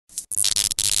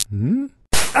Hmm?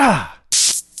 Ah!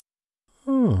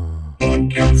 Oh. I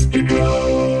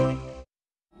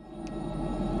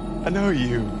know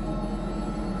you.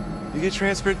 You get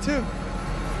transferred too.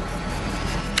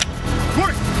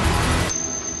 What?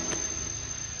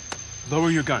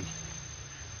 Lower your gun.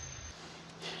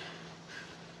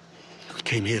 We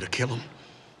came here to kill him.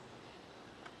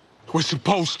 We're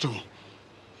supposed to.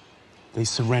 They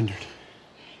surrendered.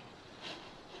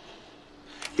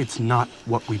 It's not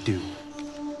what we do.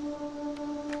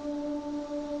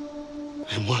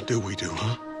 And what do we do,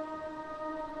 huh?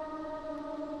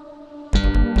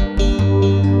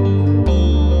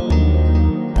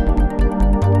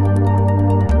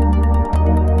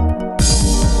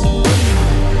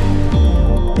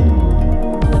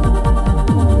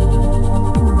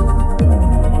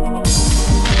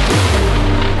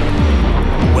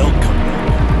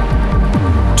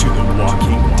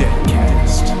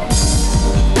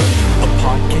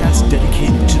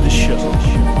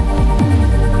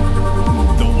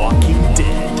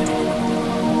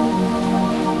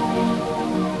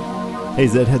 Hey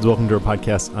Zedheads, welcome to our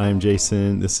podcast. I'm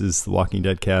Jason. This is the Walking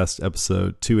Dead cast,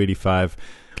 episode 285.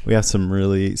 We have some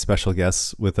really special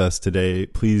guests with us today.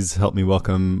 Please help me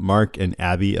welcome Marc and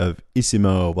Abi of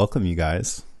Issimo. Welcome, you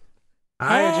guys.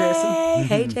 Hi, Jason.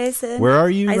 Hey, Jason. Where are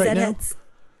you Hi, right Zedheads. now?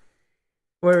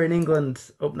 We're in England,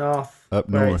 up north. Up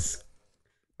where north.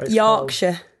 it's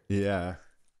Yorkshire. Yeah.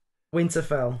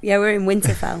 Winterfell. Yeah, we're in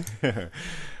Winterfell.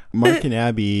 Marc and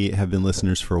Abi have been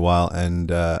listeners for a while, and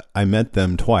I met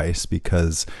them twice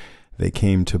because they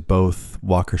came to both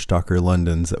Walker Stalker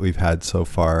Londons that we've had so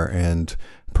far and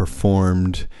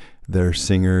performed. They're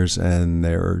singers, and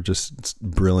they're just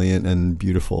brilliant and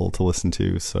beautiful to listen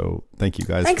to. So thank you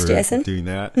guys for Jason. doing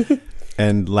that.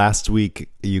 And last week,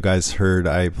 you guys heard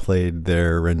I played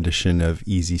their rendition of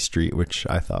Easy Street, which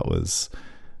I thought was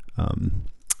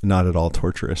not at all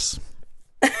torturous.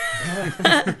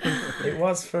 It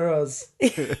was for us.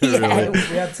 Yeah, We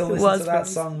had to listen to that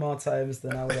song more times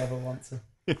than I would ever want to.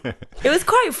 It was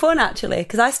quite fun, actually,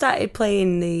 because I started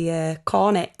playing the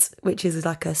cornet, which is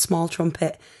like a small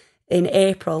trumpet, in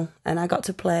April, and I got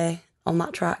to play on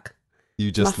that track.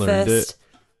 You just learned it?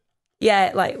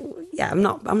 Yeah, I'm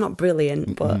not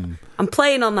brilliant, but I'm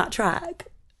playing on that track.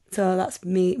 So that's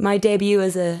me, my debut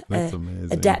as a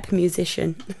adept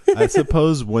musician. I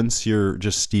suppose once you're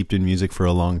just steeped in music for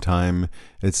a long time,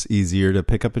 it's easier to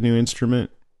pick up a new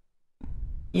instrument.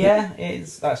 Yeah,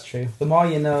 that's true. The more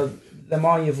you know, the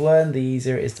more you've learned, the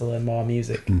easier it is to learn more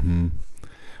music. Mm-hmm.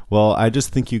 Well, I just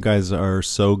think you guys are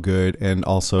so good, and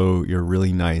also you're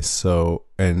really nice, so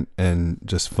and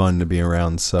just fun to be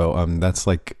around. So that's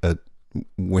like a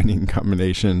winning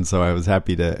combination. So I was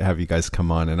happy to have you guys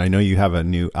come on, and I know you have a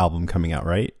new album coming out,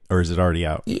 right? Or is it already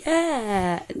out?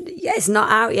 Yeah, it's not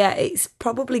out yet. It's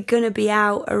probably going to be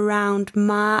out around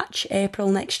March, April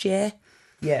next year.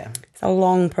 Yeah, it's a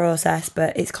long process,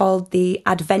 but it's called The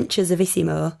Adventures of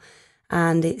Issimo,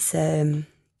 and it's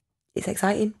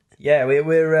exciting. Yeah,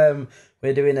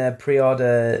 we're doing a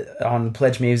pre-order on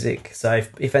Pledge Music, so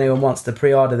if anyone wants to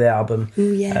pre-order the album,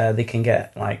 they can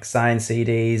get like signed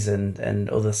CDs and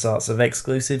other sorts of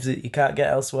exclusives that you can't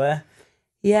get elsewhere.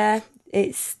 Yeah,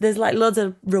 there's like loads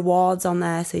of rewards on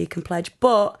there, so you can pledge,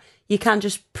 but you can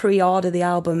just pre-order the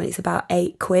album, and it's about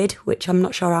 £8, which I'm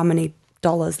not sure how many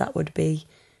dollars that would be.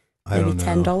 Maybe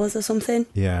 $10 or something.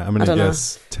 Yeah, I'm going to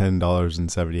guess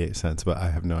 $10.78, but I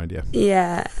have no idea.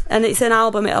 Yeah, and it's an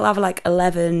album. It'll have like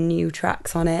 11 new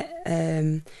tracks on it.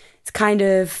 It's kind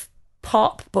of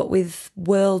pop, but with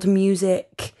world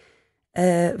music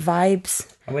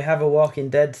vibes. And we have a Walking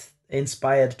Dead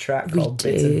inspired track called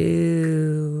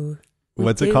Bitten.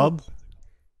 What's it called?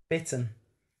 Bitten.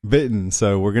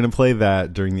 So we're going to play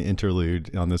that during the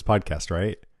interlude on this podcast,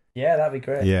 right? Yeah, that'd be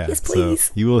great. Yeah, yes, please.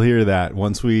 So you will hear that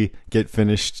once we get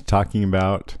finished talking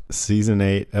about season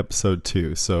 8, episode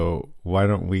 2. So why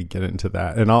don't we get into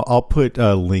that? And I'll put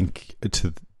a link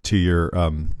to your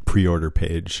pre-order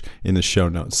page in the show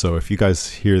notes. So if you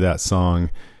guys hear that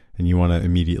song and you want to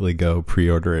immediately go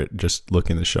pre-order it, just look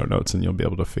in the show notes and you'll be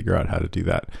able to figure out how to do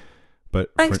that.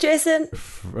 But thanks, Jason.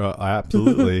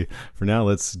 Absolutely. For now,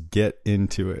 let's get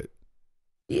into it.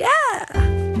 Yeah.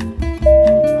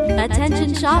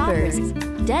 Attention shoppers,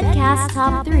 Deadcast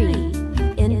Top 3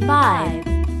 in 5,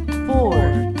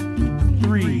 4,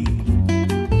 3,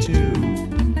 2.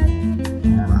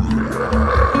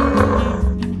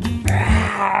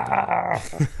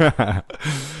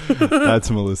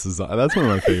 That's Melissa's. That's one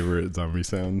of my favorite zombie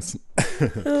sounds. I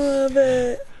love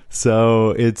it.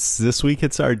 So this week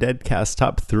it's our Deadcast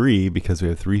top 3 because we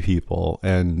have 3 people,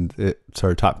 and it's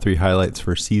our top 3 highlights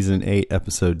for season 8,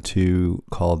 episode 2,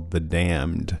 called The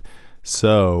Damned.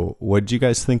 So, what did you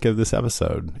guys think of this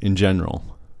episode in general?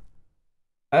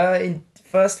 In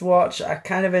first watch, I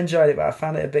kind of enjoyed it, but I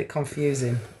found it a bit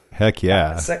confusing. Heck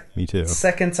yeah, me too.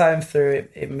 Second time through,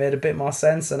 it made a bit more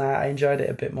sense, and I enjoyed it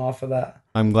a bit more for that.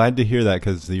 I'm glad to hear that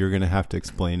because you're going to have to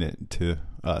explain it to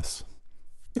us.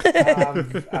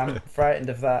 I'm frightened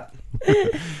of that.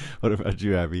 What about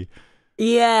you, Abby?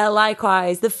 Yeah,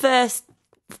 likewise. The first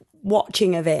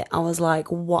watching of it, I was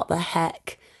like, what the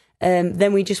heck?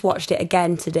 Then we just watched it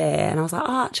again today, and I was like,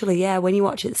 oh, actually, yeah, when you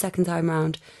watch it the second time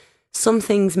round, some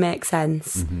things make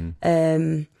sense.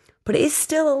 Mm-hmm. But it is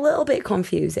still a little bit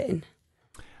confusing.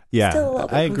 Yeah,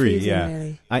 I agree. Yeah,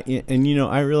 really.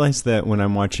 I realize that when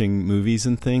I'm watching movies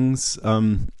and things,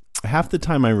 half the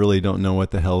time I really don't know what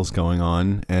the hell's going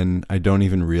on, and I don't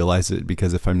even realize it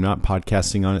because if I'm not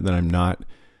podcasting on it, then I'm not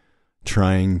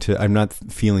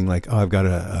feeling like, oh, I've got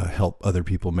to help other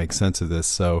people make sense of this.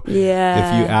 So yeah,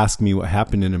 if you ask me what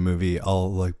happened in a movie,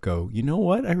 I'll like go, you know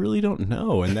what? I really don't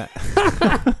know. And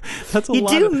that's a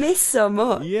lot. You do miss so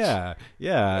much. Yeah.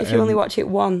 If you only watch it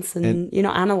once and you're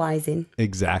not analyzing.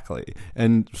 Exactly.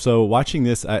 And so watching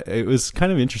this, it was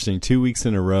kind of interesting. 2 weeks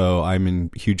in a row, I'm in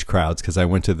huge crowds because I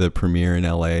went to the premiere in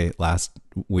LA last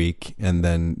week, and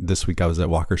then this week I was at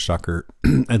Walker Stalker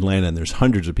Atlanta, and there's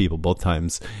hundreds of people both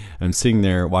times. I'm sitting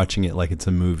there watching it like it's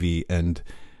a movie, and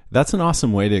that's an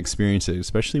awesome way to experience it,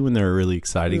 especially when they're really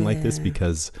exciting like this,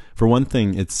 because for one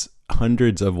thing, it's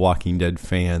hundreds of Walking Dead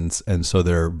fans, and so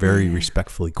they're very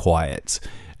respectfully quiet,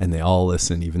 and they all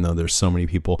listen even though there's so many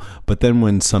people. But then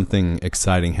when something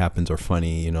exciting happens or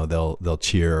funny, they'll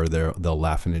cheer or they'll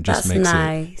laugh, and it just makes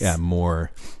it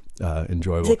more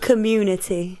enjoyable. It's a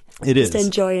community. It is. Just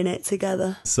enjoying it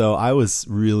together. So I was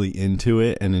really into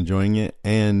it and enjoying it,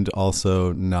 and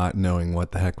also not knowing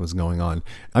what the heck was going on.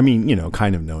 I mean,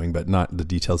 kind of knowing, but not the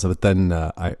details of it. Then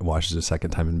I watched it a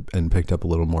second time and picked up a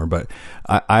little more. But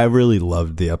I really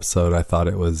loved the episode. I thought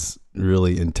it was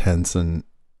really intense and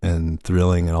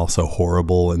thrilling, and also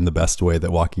horrible in the best way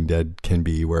that Walking Dead can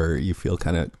be, where you feel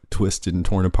kind of twisted and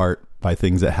torn apart by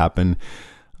things that happen.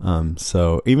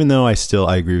 So even though I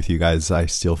agree with you guys, I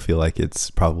still feel like it's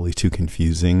probably too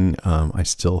confusing. I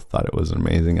still thought it was an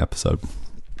amazing episode.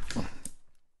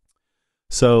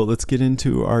 So let's get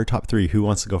into our top three. Who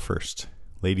wants to go first?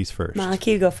 Ladies first. Mark,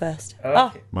 you go first. Okay.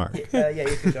 Oh, Mark. Yeah,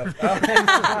 you can go.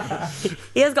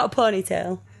 He has got a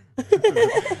ponytail.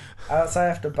 So I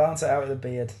have to bounce it out with a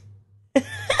beard.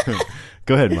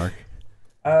 Go ahead, Mark.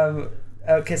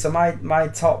 Okay, so my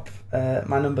top,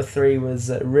 my number three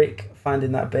was Rick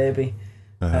finding that baby.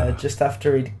 Just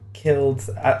after he'd killed...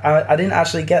 I didn't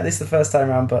actually get this the first time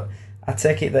around, but I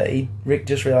take it that Rick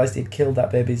just realised he'd killed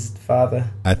that baby's father.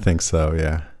 I think so,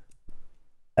 yeah.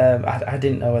 I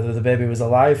didn't know whether the baby was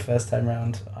alive first time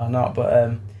around or not,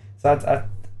 but so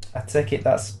I take it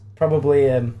that's probably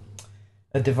a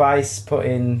device put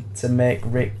in to make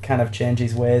Rick kind of change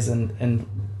his ways and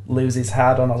lose his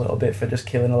head on a little bit for just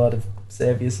killing a lot of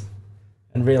saviors,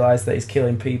 and realise that he's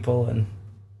killing people. And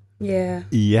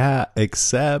yeah,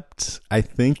 except I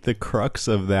think the crux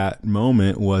of that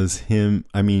moment was him.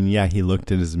 I mean, yeah, he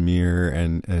looked in his mirror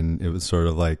and it was sort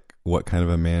of like, what kind of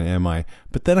a man am I?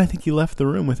 But then I think he left the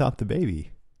room without the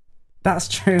baby. That's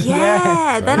true.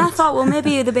 Yeah, then I thought, well,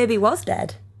 maybe the baby was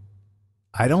dead.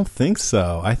 I don't think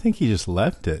so. I think he just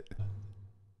left it.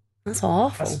 That's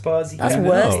awful. I suppose that's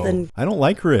worse than... I don't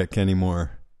like Rick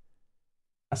anymore.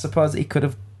 I suppose he could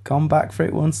have gone back for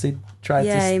it once he tried to...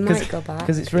 Yeah, he might go back.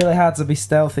 Because it's really hard to be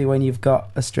stealthy when you've got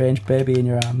a strange baby in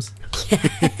your arms.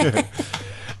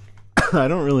 I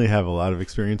don't really have a lot of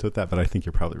experience with that, but I think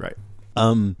you're probably right.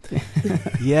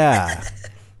 Yeah.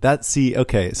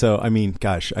 Okay, so I mean,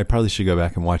 gosh, I probably should go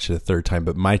back and watch it a third time,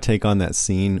 but my take on that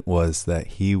scene was that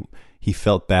he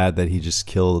felt bad that he just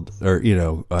killed, or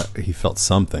he felt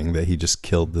something that he just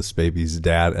killed this baby's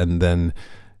dad, and then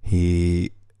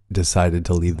he decided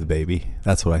to leave the baby.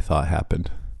 That's what I thought happened,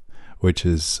 which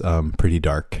is pretty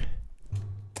dark.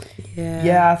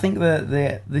 Yeah, I think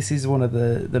that this is one of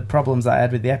the problems that I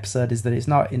had with the episode, is that it's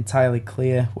not entirely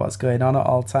clear what's going on at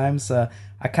all times. So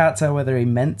I can't tell whether he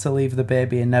meant to leave the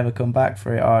baby and never come back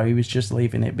for it, or he was just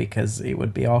leaving it because it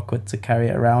would be awkward to carry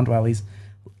it around while he's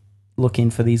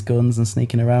looking for these guns and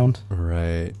sneaking around.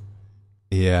 Right.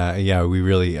 Yeah, we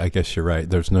really, I guess you're right.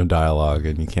 There's no dialogue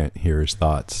and you can't hear his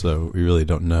thoughts, so we really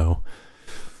don't know.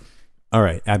 All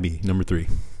right, Abby, number 3.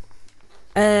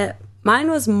 Mine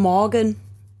was Morgan.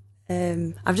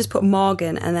 I've just put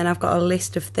Morgan, and then I've got a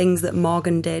list of things that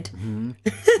Morgan did. Mm-hmm.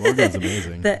 Morgan's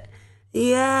amazing.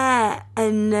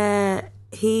 And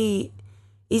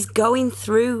he's going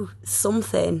through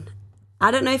something,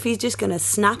 I don't know if he's just going to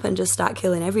snap and just start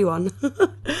killing everyone,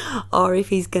 or if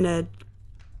he's going to.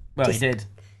 Well, he did.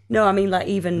 No, I mean like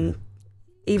even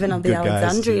on the Good guys,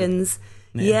 Alexandrians.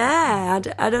 Yeah,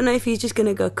 I don't know if he's just going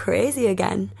to go crazy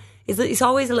again. It's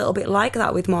always a little bit like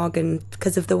that with Morgan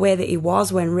because of the way that he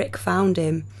was when Rick found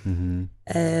him.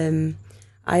 Mm-hmm.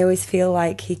 I always feel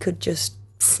like he could just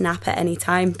snap at any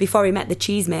time before he met the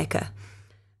cheesemaker.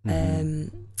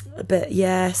 But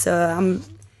yeah, so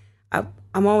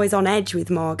I'm always on edge with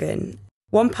Morgan.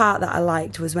 One part that I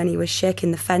liked was when he was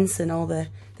shaking the fence and there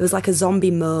was like a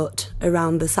zombie moat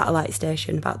around the satellite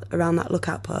station, around that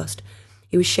lookout post.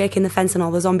 He was shaking the fence and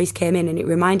all the zombies came in, and it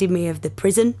reminded me of the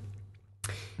prison.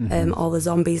 All the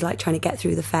zombies like trying to get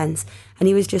through the fence, and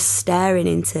he was just staring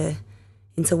into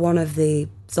one of the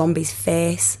zombies'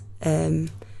 face, and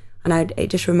it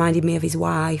just reminded me of his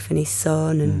wife and his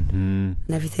son and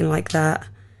everything like that.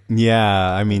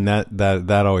 Yeah, I mean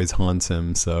that always haunts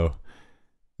him, so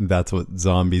that's what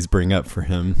zombies bring up for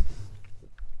him.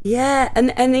 Yeah,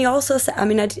 and he also said, I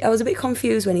mean, I was a bit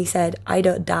confused when he said, "I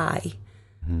don't die."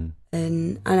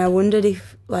 And I wondered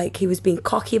if like he was being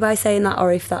cocky by saying that,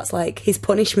 or if that's like his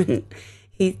punishment.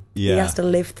 He has to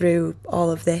live through all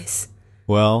of this.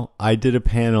 Well, I did a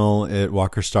panel at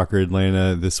Walker Stalker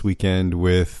Atlanta this weekend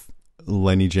with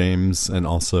Lenny James, and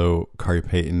also Kari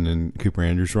Payton and Cooper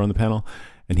Andrews were on the panel,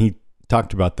 and he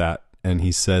talked about that, and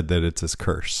he said that it's his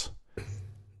curse.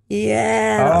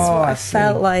 Yeah, that's what I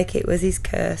felt like. It was his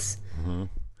curse.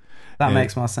 That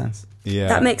makes more sense. Yeah,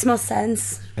 that makes more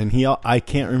sense. And I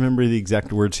can't remember the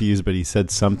exact words he used, but he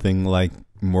said something like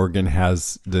Morgan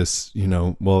has this,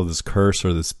 this curse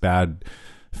or this bad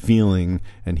feeling,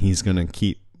 and he's going to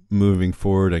keep moving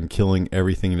forward and killing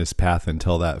everything in his path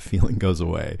until that feeling goes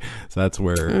away. So that's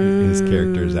where his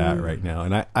character's at right now.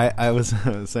 And I was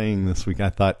saying this week, I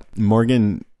thought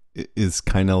Morgan is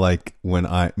kind of like when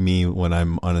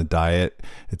I'm on a diet.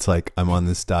 It's like I'm on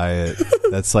this diet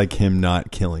that's like him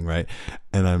not killing, right?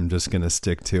 And I'm just gonna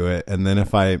stick to it, and then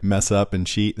if I mess up and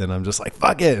cheat, then I'm just like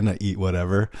fuck it and I eat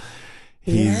whatever.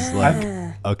 He's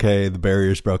like, okay, the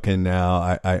barrier's broken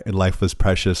now. I life was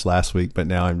precious last week, but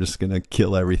now I'm just gonna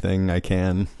kill everything I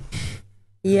can.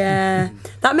 Yeah,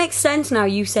 that makes sense now,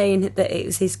 you saying that it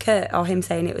was his curse, or him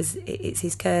saying it's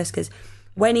his curse, because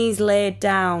when he's laid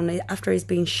down after he's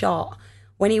been shot,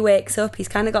 when he wakes up, he's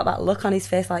kind of got that look on his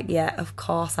face like, yeah, of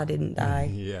course I didn't die.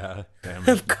 Yeah, damn it.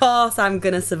 Of course I'm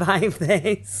going to survive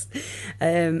this.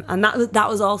 And that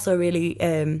was also really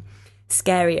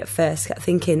scary at first,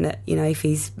 thinking that, if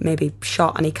he's maybe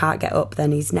shot and he can't get up,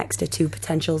 then he's next to two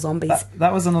potential zombies.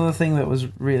 That was another thing that was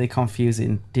really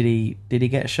confusing. Did he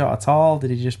get shot at all?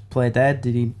 Did he just play dead?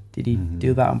 Did he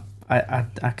do that?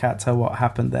 I can't tell what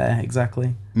happened there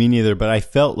exactly. Me neither, but I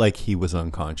felt like he was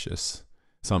unconscious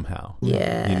somehow.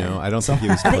 Yeah. I don't think he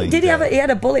was playing Did he dead. he had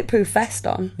a bulletproof vest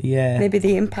on? Yeah. Maybe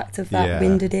the impact of that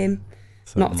winded him,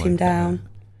 knocked him down.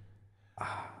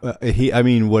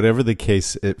 Whatever the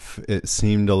case, it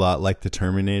seemed a lot like the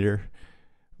Terminator,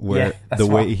 where the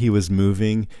way he was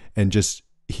moving and just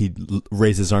he'd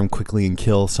raise his arm quickly and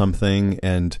kill something.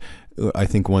 And I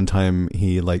think one time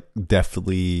he like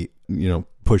deftly,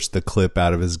 pushed the clip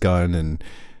out of his gun, and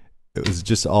it was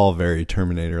just all very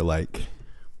Terminator-like.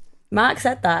 Mark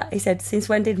said that. He said, "Since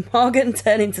when did Morgan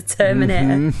turn into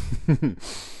Terminator?"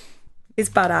 It's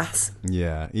badass.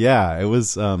 Yeah. It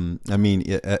was.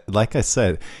 Like I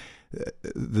said,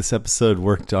 this episode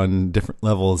worked on different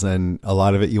levels, and a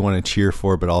lot of it you want to cheer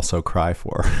for, but also cry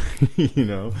for.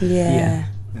 Yeah.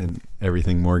 And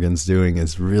everything Morgan's doing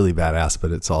is really badass,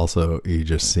 but it's also you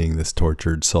just seeing this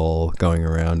tortured soul going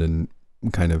around and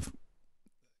kind of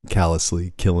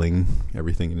callously killing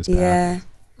everything in his path. Yeah.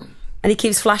 And he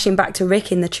keeps flashing back to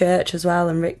Rick in the church as well,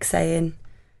 and Rick saying,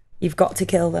 "You've got to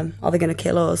kill them, or they're going to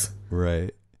kill us."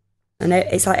 Right. And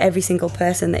it's like every single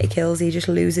person that he kills, he just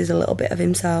loses a little bit of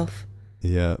himself.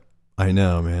 Yeah, I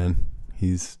know, man.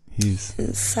 It's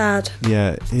sad.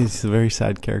 Yeah, he's a very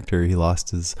sad character. He lost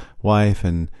his wife,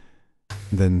 and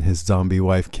then his zombie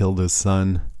wife killed his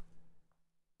son.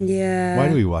 Yeah. Why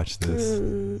do we watch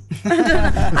this?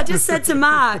 I just said to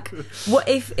Mark, what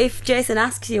if Jason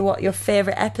asks you what your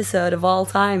favourite episode of all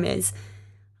time is,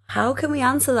 how can we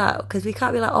answer that? Because we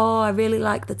can't be like, oh, I really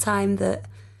like the time that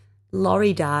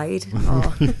Laurie died.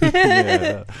 Or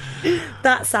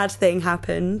that sad thing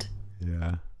happened.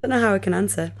 Yeah. I don't know how I can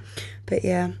answer. But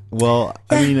yeah. Well,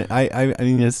 I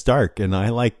mean, it's dark, and I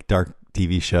like dark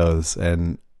TV shows,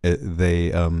 and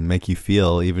they make you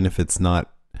feel, even if it's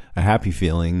not a happy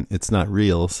feeling, it's not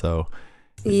real, so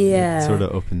it sort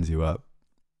of opens you up.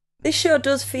 This show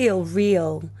does feel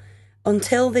real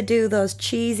until they do those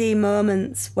cheesy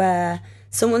moments where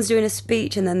someone's doing a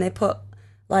speech and then they put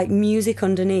like music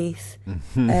underneath.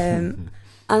 And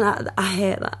I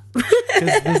hate that.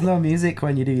 Because there's no music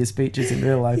when you do your speeches in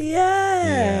real life.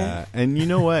 Yeah. And you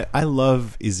know what? I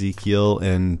love Ezekiel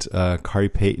and Kari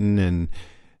Payton,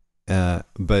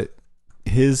 but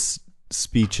his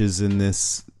speeches in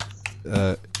this,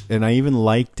 and I even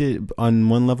liked it on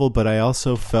one level, but I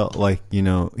also felt like,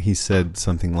 he said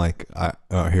something like,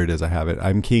 here it is, I have it.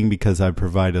 I'm king because I've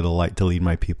provided a light to lead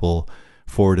my people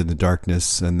forward in the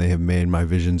darkness, and they have made my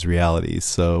visions realities.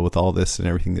 So with all this and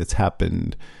everything that's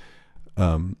happened,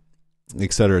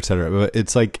 et cetera, but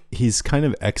it's like he's kind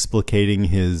of explicating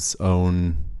his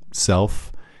own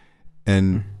self,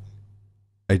 and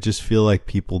I just feel like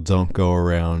people don't go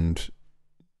around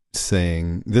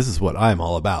saying, this is what I'm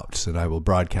all about, and I will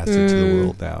broadcast it to the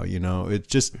world now. It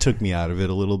just took me out of it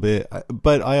a little bit,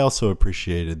 but I also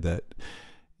appreciated that.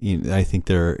 I think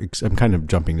I'm kind of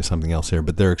jumping to something else here,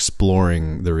 but they're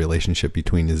exploring the relationship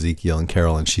between Ezekiel and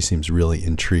Carol, and she seems really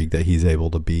intrigued that he's able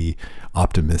to be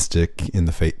optimistic in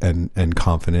the face and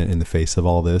confident in the face of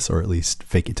all this, or at least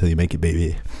fake it till you make it,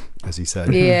 baby, as he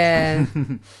said. Yeah.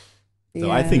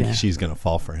 So I think she's going to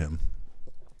fall for him.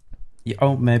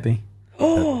 Yeah, maybe.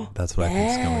 That's what I think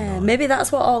is going on. Maybe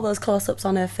that's what all those close-ups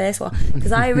on her face were.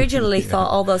 Because I originally thought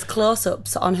all those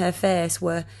close-ups on her face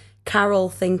were Carol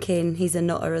thinking he's a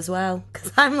nutter as well,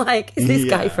 because I'm like, is this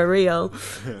guy for real?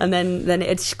 And then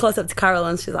it's close up to Carol,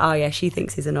 and she's like, oh yeah, she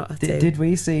thinks he's a nutter too. Did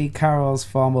we see Carol's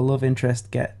former love interest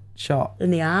get shot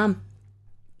in the arm?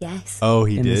 Yes. Oh,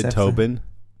 he did. Tobin.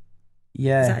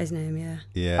 Yeah, is that his name?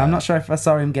 Yeah. I'm not sure if I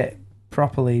saw him get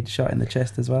properly shot in the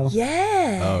chest as well.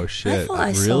 Yeah. Oh shit! I thought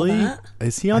I really? saw that.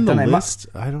 Is he on the list?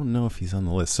 I don't know if he's on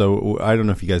the list. So I don't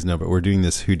know if you guys know, but we're doing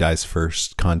this "Who Dies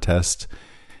First" contest.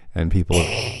 And people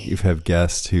have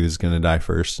guessed who's going to die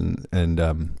first, and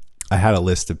I had a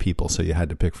list of people, so you had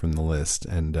to pick from the list.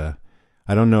 And I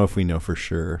don't know if we know for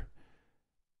sure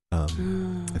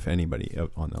if anybody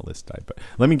on that list died. But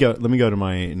let me go to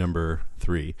my number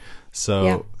 3.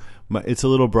 So it's a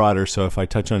little broader. So if I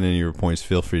touch on any of your points,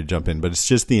 feel free to jump in. But it's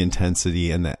just the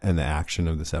intensity and the action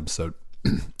of this episode.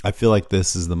 I feel like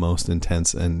this is the most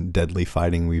intense and deadly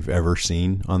fighting we've ever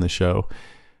seen on the show.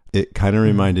 It kind of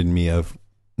reminded me of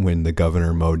when the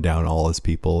governor mowed down all his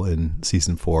people in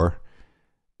season 4.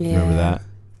 Remember that?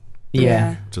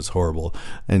 Yeah. Which is horrible.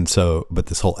 And so, but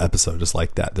this whole episode is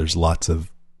like that. There's lots of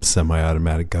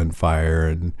semi-automatic gunfire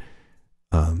and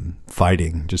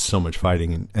fighting, just so much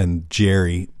fighting. And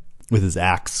Jerry with his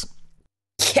axe.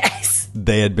 Yes.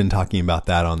 They had been talking about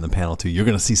that on the panel too. You're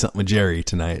going to see something with Jerry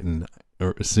tonight. And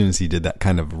as soon as he did that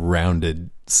kind of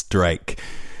rounded strike,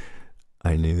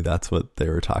 I knew that's what they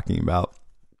were talking about.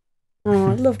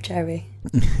 Oh, I love Jerry.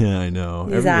 Yeah, I know.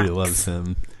 His Everybody axe. loves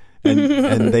him.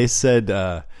 And they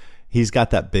said he's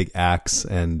got that big axe,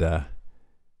 and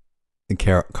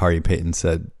Kari Payton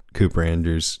said Cooper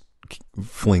Andrews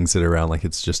flings it around like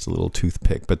it's just a little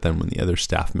toothpick, but then when the other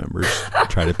staff members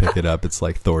try to pick it up, it's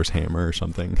like Thor's hammer or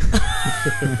something.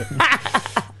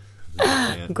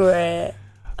 Great.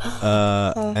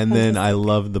 And then I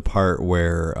love the part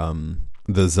where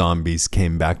the zombies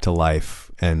came back to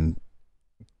life and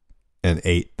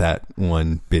ate that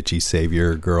one bitchy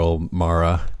savior girl,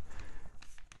 Mara.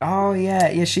 Oh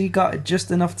yeah, she got just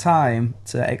enough time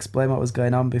to explain what was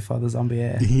going on before the zombie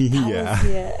ate.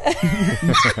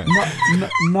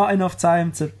 Not enough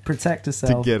time to protect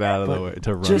herself, to get out of the way,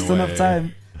 to run just away. enough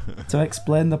time to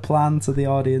explain the plan to the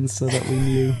audience so that we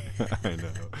knew. I know.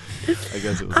 I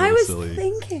guess it was a little silly.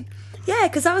 Thinking,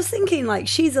 because I was thinking, like,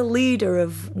 she's a leader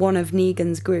of one of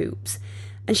Negan's groups,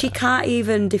 and she can't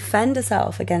even defend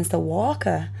herself against a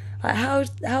walker. Like, how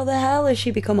the hell has she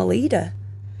become a leader?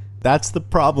 That's the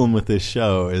problem with this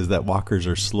show, is that walkers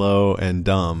are slow and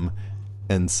dumb.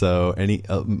 And so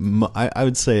I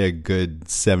would say a good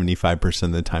 75%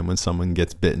 of the time when someone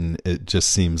gets bitten, it just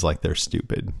seems like they're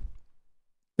stupid.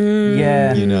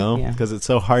 Yeah. You know? Because it's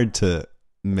so hard to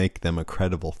make them a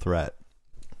credible threat.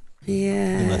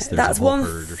 Yeah. Unless there's a whole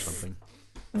herd or something.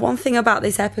 One thing about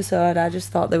this episode, I just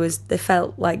thought they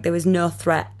felt like there was no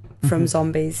threat from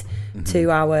zombies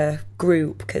to our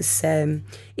group, because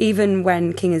even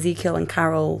when King Ezekiel and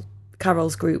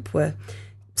Carol's group were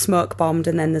smoke bombed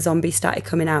and then the zombies started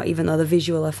coming out, even though the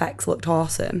visual effects looked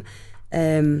awesome,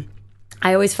 I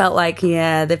always felt like,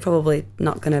 they're probably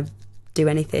not going to do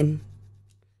anything.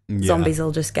 Zombies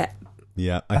will just get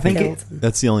I think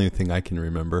that's the only thing I can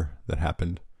remember that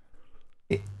happened.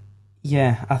 I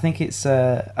think it's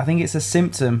a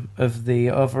symptom of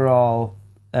the overall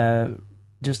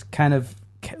just kind of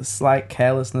slight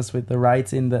carelessness with the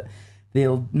writing, that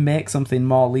they'll make something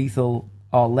more lethal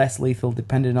or less lethal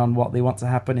depending on what they want to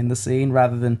happen in the scene,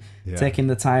 rather than taking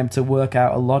the time to work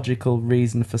out a logical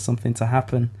reason for something to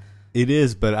happen. It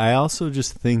is, but I also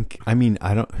just think,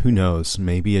 who knows,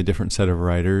 maybe a different set of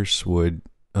writers would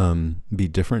be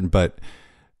different, but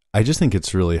I just think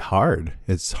it's really hard.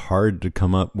 It's hard to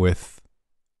come up with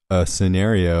a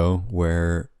scenario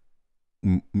where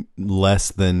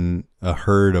less than a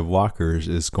herd of walkers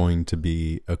is going to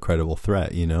be a credible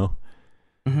threat, you know?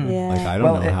 Mm-hmm. Yeah. Like, I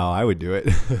don't know how I would do it.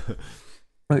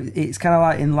 It's kind of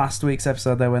like in last week's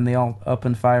episode there when they all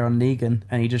opened fire on Negan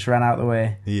and he just ran out of the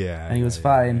way. Yeah. And he was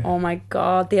fine. Oh my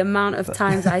God, the amount of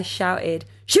times I shouted,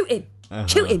 shoot him,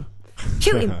 shoot him,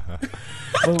 shoot him,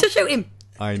 to shoot him.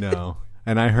 I know.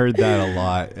 And I heard that a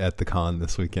lot at the con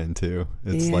this weekend too.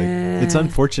 It's like, it's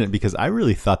unfortunate because I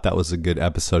really thought that was a good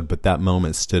episode, but that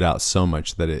moment stood out so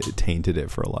much that it tainted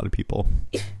it for a lot of people.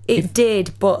 It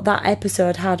did, but that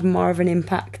episode had more of an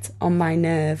impact on my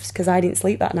nerves because I didn't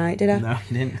sleep that night, did I? No,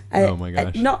 you didn't. Oh my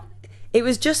gosh.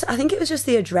 I think it was just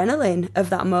the adrenaline of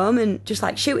that moment, just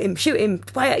like shoot him,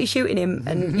 why aren't you shooting him?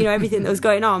 And you know, everything that was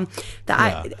going on.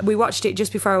 We watched it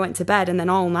just before I went to bed, and then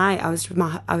all night I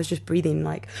was just breathing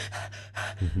like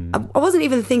I wasn't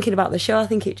even thinking about the show. I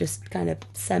think it just kind of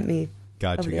sent me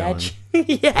over the edge.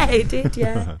 Yeah, it did,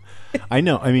 yeah. I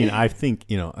know. I mean, I think,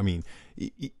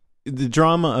 the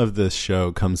drama of this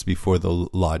show comes before the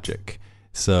logic.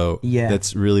 So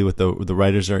that's really what the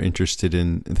writers are interested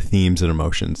in, themes and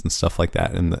emotions and stuff like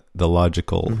that. And the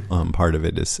logical part of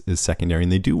it is secondary.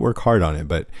 And they do work hard on it,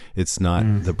 but it's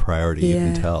not the priority, you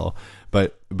can tell.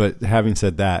 But having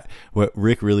said that, what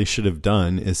Rick really should have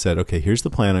done is said, okay, here's the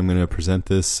plan. I'm going to present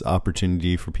this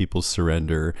opportunity for people's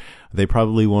surrender. They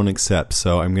probably won't accept,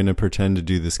 so I'm going to pretend to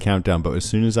do this countdown. But as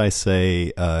soon as I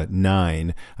say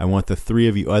 9, I want the 3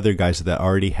 of you other guys that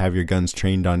already have your guns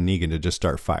trained on Negan to just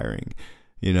start firing.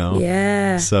 You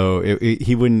know, So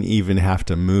he wouldn't even have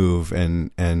to move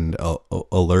and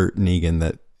alert Negan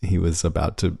that he was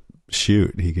about to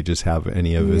shoot. He could just have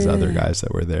any of his other guys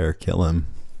that were there kill him.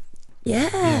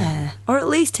 Yeah, or at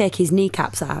least take his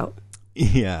kneecaps out.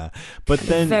 Yeah, but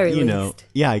then least.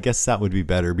 I guess that would be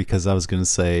better because I was going to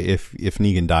say if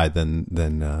Negan died,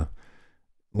 then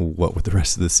what would the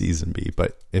rest of the season be?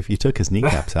 But if you took his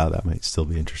kneecaps out, that might still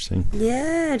be interesting.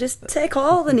 Yeah, just take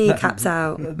all the kneecaps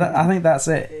out. I think that's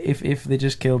it. If they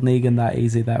just killed Negan that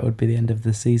easy, that would be the end of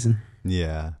the season.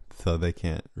 Yeah, so they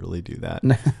can't really do that.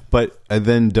 But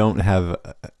then don't have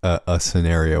a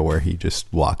scenario where he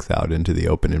just walks out into the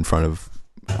open in front of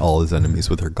all his enemies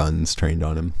with their guns trained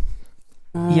on him.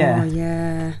 Oh,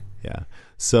 yeah.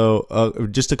 So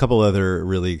just a couple other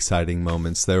really exciting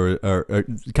moments. There are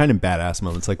kind of badass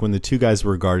moments, like when the 2 guys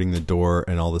were guarding the door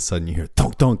and all of a sudden you hear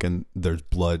thunk thunk and there's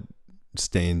blood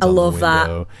stains on the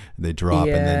window. That. They drop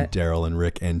and then Daryl and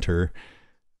Rick enter.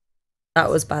 That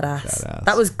was badass.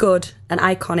 That was good. An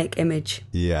iconic image.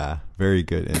 Yeah, very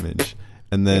good image.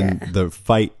 And then the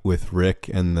fight with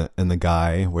Rick and the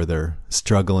guy where they're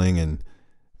struggling and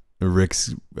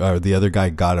the other guy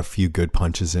got a few good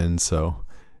punches in, so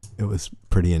it was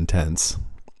pretty intense.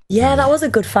 Yeah, that was a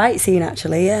good fight scene,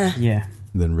 actually. Yeah.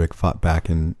 Then Rick fought back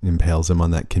and impales him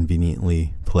on that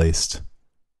conveniently placed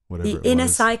whatever. The inner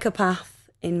psychopath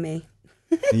in me.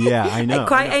 Yeah, I know. I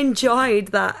quite enjoyed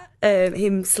that.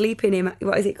 Him sleeping him.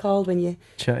 What is it called when you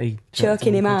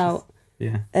choking him out?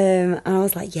 Yeah. And I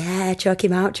was like, yeah, choke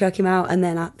him out. And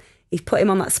then he put him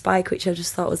on that spike, which I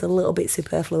just thought was a little bit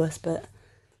superfluous, but.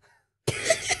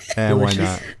 And why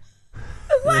not?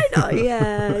 Why not?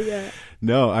 Yeah.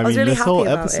 No, I mean, really this whole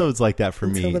happy about episode's like that for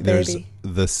me. the There's baby.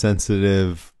 the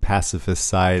sensitive pacifist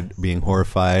side being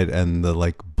horrified and the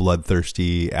like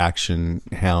bloodthirsty action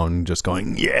hound just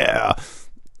going, yeah.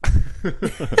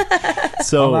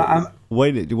 So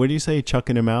what do you say,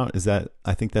 chucking him out? Is that,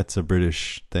 I think that's a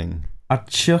British thing.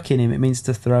 Chucking him, it means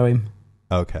to throw him.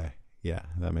 Okay. Yeah,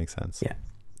 that makes sense. Yeah.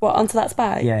 What, onto that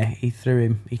spike? Yeah, he threw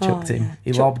him. He chucked him.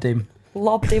 He lobbed him.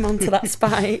 Lobbed him onto that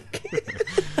spike.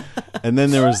 And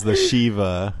then there was the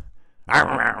Shiva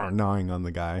gnawing on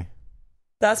the guy.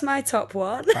 That's my top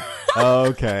one. Oh,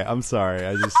 okay. I'm sorry.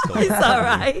 I just It's all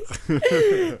right.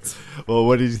 Well,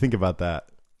 what did you think about that?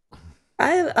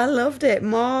 I loved it.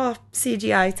 More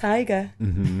CGI tiger.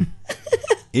 Mm-hmm.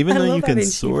 Even I though you love can having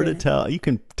sort of Shiva. tell, you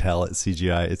can tell it's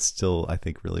CGI. It's still, I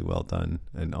think, really well done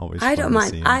and always. I fun don't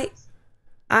to mind. see.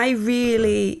 I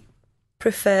really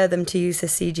prefer them to use a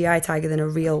CGI tiger than a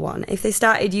real one. If they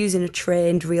started using a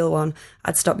trained real one,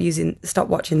 I'd stop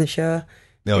watching the show.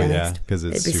 Oh yeah, because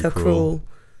it'd it's be too so cruel.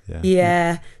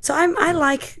 Yeah. So I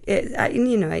like it.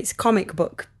 It's a comic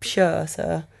book show,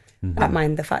 so I don't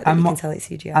mind the fact that you can tell it's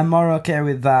CGI. I'm more okay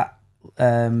with that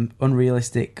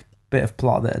unrealistic bit of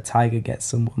plot that a tiger gets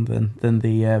someone than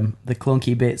the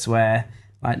clunky bits where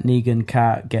like Negan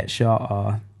can't get shot.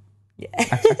 Or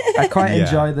I quite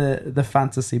enjoy the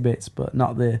fantasy bits, but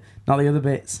not the other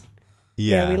bits.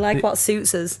 Yeah, we like what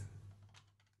suits us.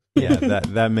 Yeah,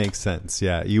 that makes sense.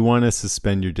 Yeah, you want to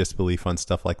suspend your disbelief on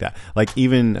stuff like that. Like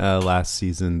even last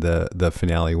season, the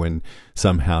finale when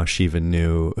somehow Shiva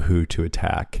knew who to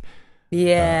attack.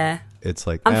 Yeah, it's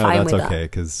like I'm fine that's with okay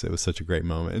because it was such a great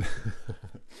moment.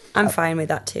 I'm fine with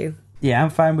that too. Yeah, I'm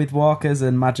fine with walkers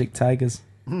and magic tigers.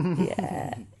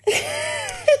 Yeah.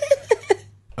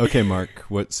 Okay, Mark,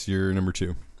 what's your number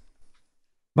 2?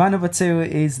 My number 2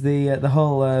 is the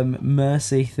whole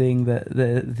mercy thing that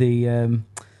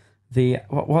the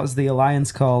what was the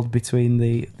alliance called between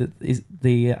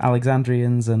the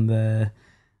Alexandrians and the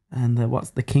what's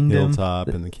the kingdom? Hilltop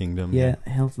and the kingdom. Yeah,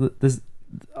 there's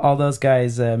all those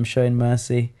guys showing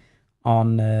mercy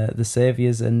on the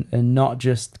saviors and not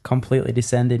just completely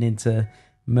descending into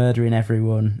murdering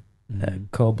everyone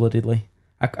cold-bloodedly.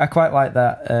 I quite like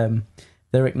that.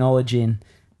 They're acknowledging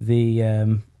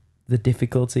the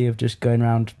difficulty of just going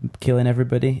around killing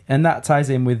everybody, and that ties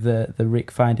in with the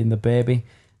Rick finding the baby.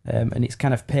 And it's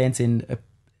kind of painting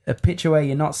a picture where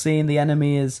you're not seeing the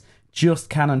enemy as just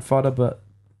cannon fodder, but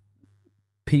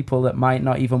people that might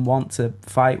not even want to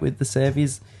fight with the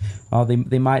saviors, or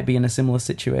they might be in a similar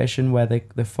situation where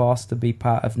they're forced to be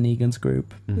part of Negan's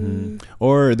group.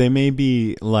 Or they may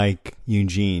be like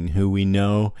Eugene, who we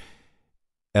know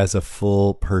as a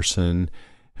full person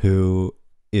who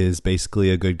is basically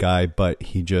a good guy, but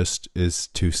he just is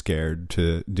too scared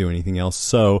to do anything else.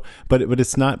 So, but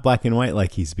it's not black and white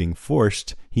like he's being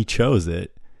forced. He chose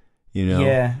it,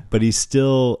 Yeah. But he's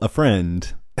still a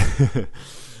friend.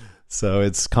 So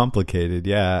it's complicated.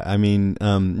 Yeah. I mean,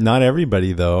 not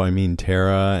everybody though. I mean,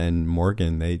 Tara and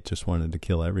Morgan, they just wanted to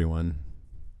kill everyone.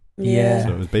 Yeah.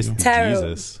 So it was basically Tara.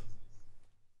 Jesus.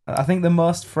 I think the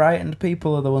most frightened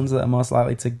people are the ones that are most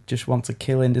likely to just want to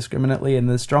kill indiscriminately, and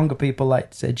the stronger people,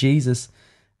 like say Jesus,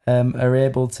 are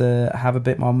able to have a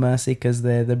bit more mercy because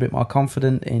they're a bit more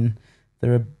confident in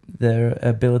their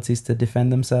abilities to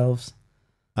defend themselves.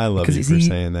 I love you for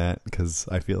saying that because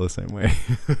I feel the same way.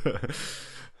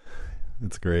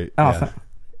 It's great. Oh,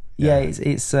 yeah.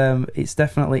 It's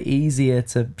definitely easier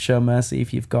to show mercy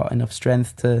if you've got enough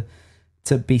strength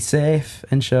to be safe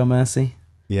and show mercy.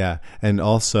 Yeah, and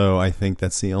also I think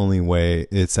that's the only way.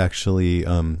 It's actually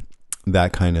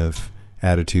that kind of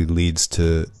attitude leads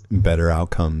to better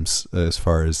outcomes as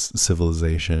far as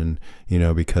civilization,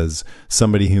 because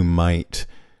somebody who might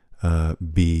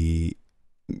be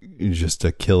just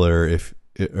a killer if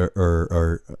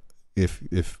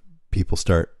people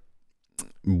start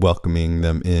welcoming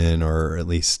them in, or at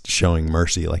least showing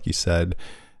mercy, like you said,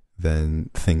 then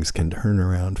things can turn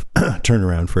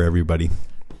around for everybody.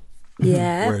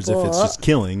 Yeah. Whereas if it's just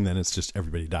killing, then it's just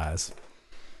everybody dies.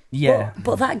 Yeah.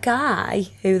 But that guy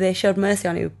who they showed mercy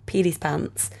on, who peed his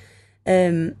pants,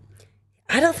 I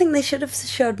don't think they should have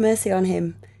showed mercy on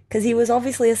him because he was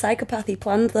obviously a psychopath. He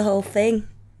planned the whole thing.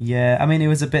 Yeah, I mean, he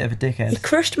was a bit of a dickhead. He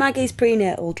crushed Maggie's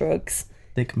prenatal drugs.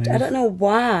 Dick move. I don't know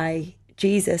why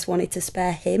Jesus wanted to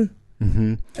spare him.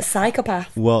 A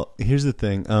psychopath. Well, here's the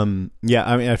thing.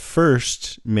 Yeah, I mean, at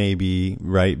first, maybe,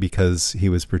 right, because he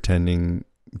was pretending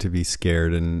to be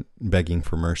scared and begging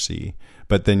for mercy.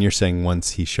 But then you're saying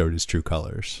once he showed his true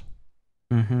colors.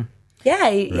 Mm-hmm. Yeah,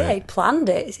 he planned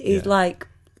it. He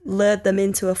lured them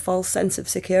into a false sense of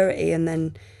security and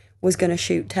then was going to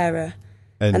shoot Terra.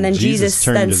 And then Jesus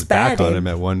turned then his back spared on him. him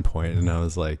at one point, and I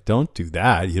was like, don't do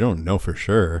that. You don't know for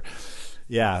sure.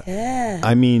 Yeah.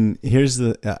 I mean, here's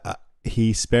the...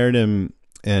 he spared him,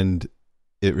 and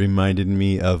it reminded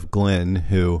me of Glenn,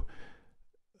 who...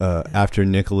 after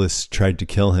Nicholas tried to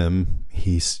kill him,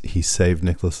 he saved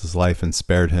Nicholas's life and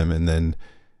spared him, and then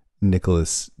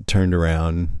Nicholas turned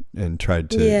around and tried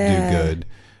to do good.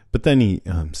 But then he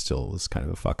still was kind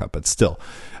of a fuck up. But still,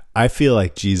 I feel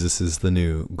like Jesus is the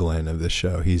new Glenn of the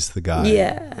show. He's the guy,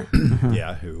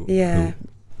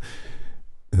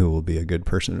 who will be a good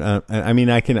person. I mean,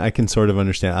 I can sort of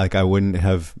understand. Like, I wouldn't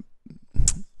have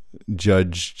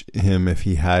judged him if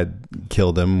he had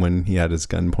killed him when he had his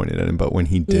gun pointed at him, but when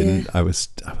he didn't, I was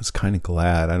kind of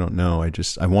glad. I don't know.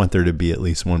 I want there to be at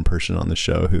least one person on the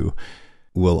show who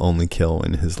will only kill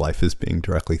when his life is being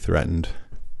directly threatened.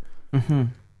 Mm-hmm.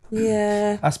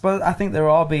 Yeah, I think they're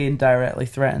all being directly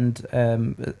threatened.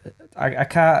 I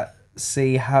can't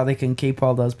see how they can keep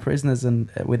all those prisoners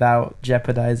and without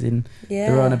jeopardizing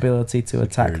their own ability to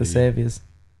attack the saviors.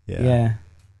 Yeah,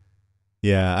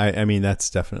 I mean, that's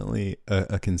definitely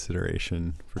a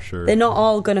consideration for sure. They're not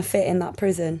all going to fit in that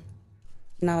prison.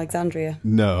 in Alexandria.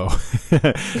 No,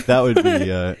 that would be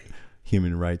a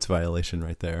human rights violation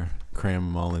right there. Cram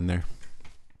them all in there.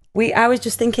 I was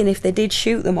just thinking if they did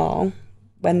shoot them all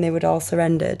when they would all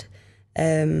surrendered,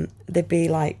 there'd be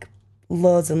like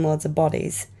loads and loads of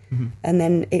bodies. Mm-hmm. And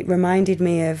then it reminded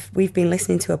me of, we've been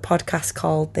listening to a podcast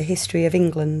called The History of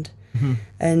England. Mm-hmm.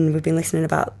 And we've been listening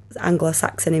about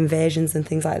Anglo-Saxon invasions and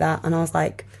things like that. And I was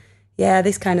like, yeah,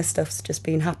 this kind of stuff's just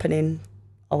been happening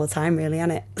all the time, really,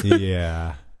 hasn't it?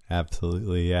 Yeah,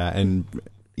 absolutely. Yeah. And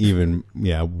even,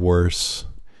 worse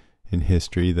in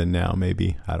history than now,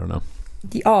 maybe. I don't know.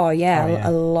 Oh, yeah,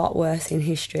 a lot worse in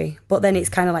history. But then it's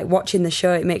kind of like watching the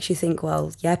show, it makes you think,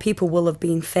 well, yeah, people will have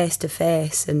been face to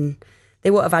face and they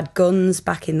would have had guns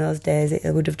back in those days.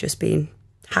 It would have just been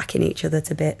hacking each other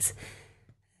to bits.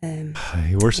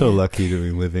 We're so lucky to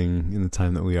be living in the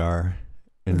time that we are,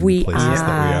 in the places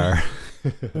that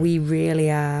we are. We really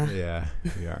are. Yeah,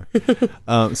 we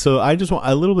are. So I just want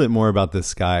a little bit more about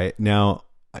this guy. Now,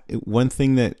 one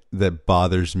thing that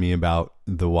bothers me about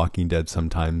The Walking Dead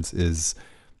sometimes is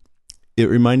it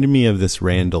reminded me of this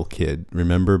Randall kid.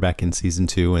 Remember back in season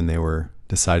 2 when they were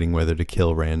deciding whether to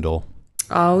kill Randall?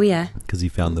 Oh, yeah. Because he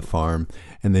found the farm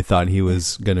and they thought he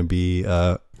was going to be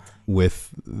with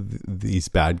these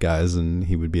bad guys and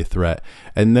he would be a threat.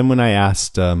 And then when I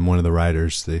asked one of the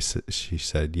writers, she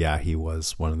said, yeah, he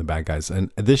was one of the bad guys.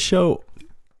 And this show,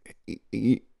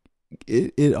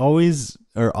 it always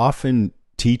or often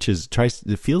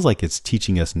it feels like it's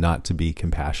teaching us not to be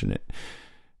compassionate.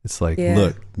 It's like,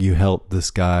 look, you helped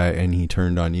this guy and he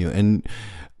turned on you. And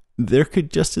there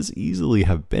could just as easily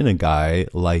have been a guy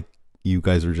like you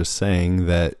guys were just saying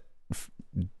that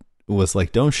was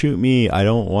like, don't shoot me. I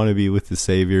don't want to be with the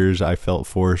saviors. I felt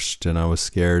forced and I was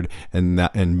scared and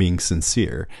being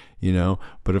sincere,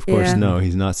 but of course, no,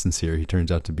 he's not sincere. He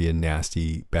turns out to be a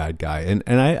nasty bad guy. And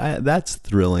I that's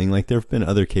thrilling. Like there've been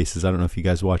other cases. I don't know if you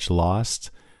guys watched Lost,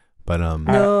 but,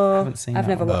 no, I haven't seen I've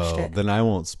never one. watched it. Then I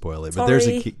won't spoil it, Sorry. but there's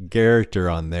a character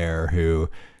on there who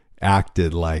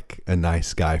acted like a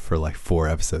nice guy for like 4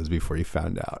 episodes before he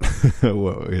found out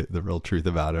the real truth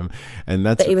about him, and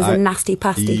that's that he was a nasty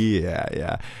pasty.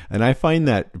 Yeah, and I find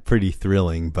that pretty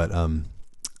thrilling. But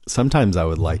sometimes I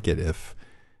would like it if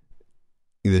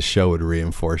the show would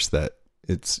reinforce that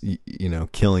it's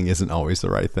killing isn't always the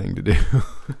right thing to do.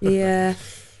 Yeah,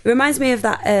 it reminds me of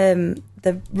that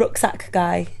the rucksack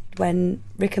guy when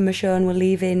Rick and Michonne were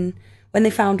leaving when they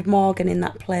found Morgan in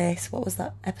that place. What was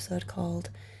that episode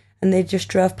called? And they just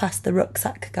drove past the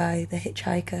rucksack guy, the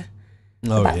hitchhiker,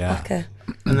 the backpacker.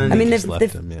 And then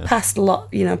they've passed a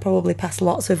lot, probably passed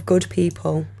lots of good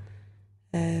people,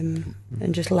 and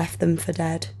just left them for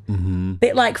dead. Mm-hmm.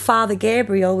 Bit like Father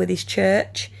Gabriel with his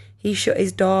church. He shut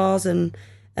his doors and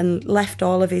left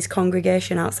all of his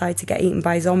congregation outside to get eaten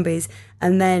by zombies.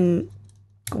 And then,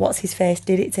 what's his face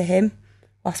did it to him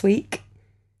last week.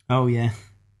 Oh yeah.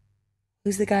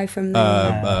 Who's the guy from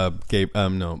the Gabe?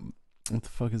 No. What the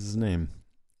fuck is his name?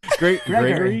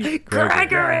 Gregory.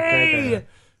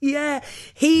 Yeah,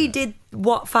 he did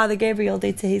what Father Gabriel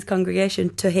did to his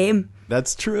congregation to him.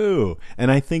 That's true. And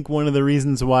I think one of the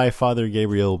reasons why Father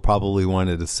Gabriel probably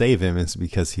wanted to save him is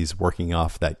because he's working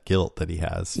off that guilt that he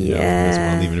has. He doesn't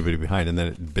want to leave anybody behind, and then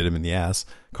it bit him in the ass.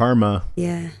 Karma.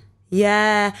 Yeah.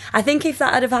 I think if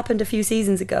that had have happened a few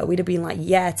seasons ago, we'd have been like,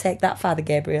 yeah, take that, Father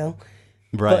Gabriel.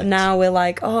 Right. But now we're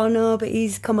like, oh no, but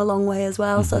he's come a long way as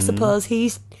well. Mm-hmm. So I suppose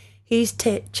he's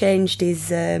changed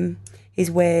his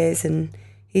ways and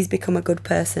he's become a good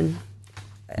person.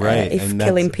 Right. If and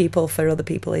killing people for other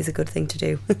people is a good thing to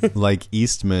do. Like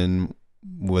Eastman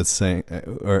was saying,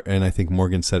 and I think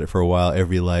Morgan said it for a while,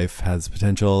 every life has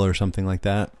potential or something like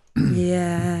that.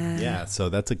 Yeah. Yeah, so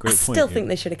that's a great point. I still think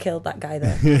they should have killed that guy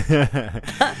though.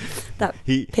 That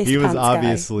he was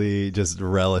obviously just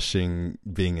relishing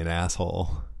being an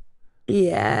asshole.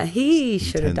 Yeah, he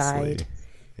should have died.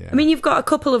 Yeah. I mean, you've got a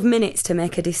couple of minutes to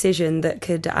make a decision that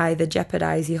could either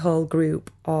jeopardize your whole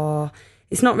group, or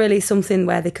it's not really something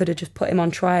where they could have just put him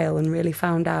on trial and really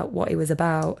found out what he was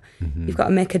about. Mm-hmm. You've got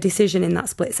to make a decision in that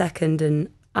split second, and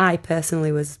I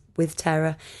personally was with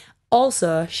Tara.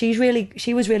 Also, she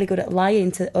was really good at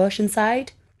lying to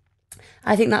Oceanside.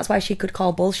 I think that's why she could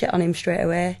call bullshit on him straight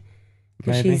away.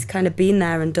 Because she's kind of been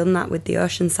there and done that with the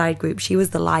Oceanside group. She was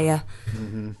the liar,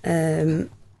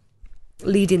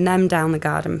 leading them down the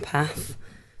garden path.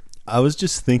 I was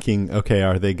just thinking, okay,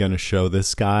 are they going to show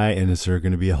this guy and is there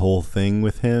going to be a whole thing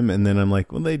with him? And then I'm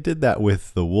like, well, they did that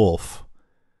with the wolf.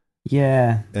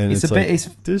 Yeah, and it's like,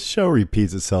 this show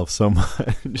repeats itself so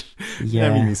much. Yeah,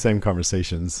 having these same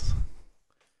conversations.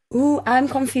 Ooh, I'm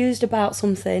confused about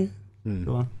something.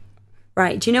 Go on.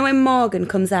 Right, do you know when Morgan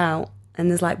comes out and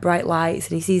there's like bright lights,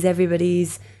 and he sees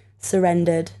everybody's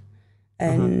surrendered.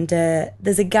 And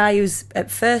there's a guy who's at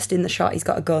first in the shot, he's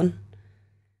got a gun.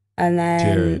 And then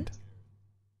Jared,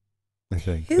 I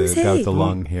think. Who's the guy he? with the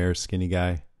long hair, skinny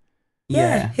guy.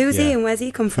 yeah, who's he Yeah. and where's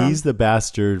he come from? He's the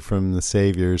bastard from the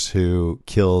Saviors who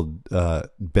killed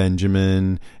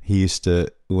Benjamin. He used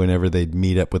to, whenever they'd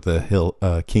meet up with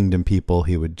the kingdom people,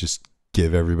 he would just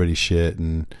give everybody shit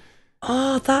and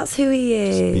Oh, that's who he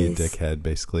just be a is. dickhead,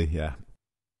 basically. Yeah.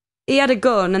 He had a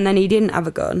gun and then he didn't have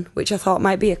a gun, which I thought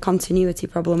might be a continuity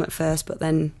problem at first, but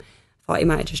then I thought he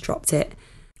might have just dropped it.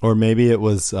 Or maybe it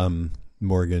was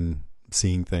Morgan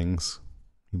seeing things.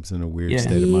 He was in a weird Yeah.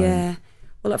 state of mind. Yeah.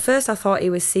 Well, at first I thought he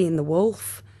was seeing the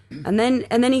wolf. And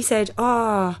then he said,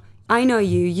 "Oh, I know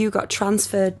you. You got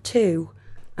transferred too."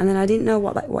 And then I didn't know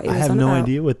what he I was have on no about.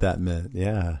 idea what that meant.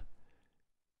 Yeah.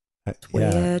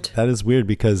 weird. Yeah, that is weird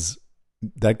because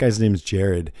that guy's name is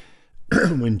Jared.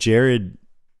 When Jared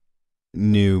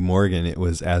knew Morgan, it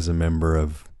was as a member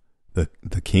of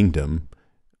the kingdom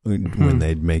when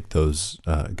they'd make those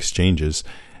exchanges.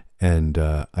 And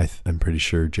I'm pretty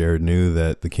sure Jared knew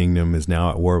that the kingdom is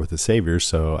now at war with the Saviors,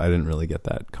 so I didn't really get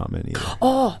that comment either.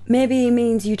 Oh, maybe he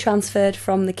means you transferred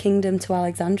from the kingdom to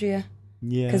Alexandria.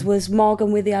 Yeah. Because was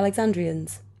Morgan with the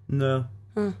Alexandrians? No.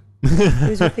 He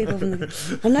was with people from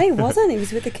the... Oh, no, he wasn't. He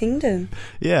was with the kingdom.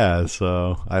 Yeah,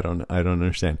 so I don't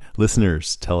understand.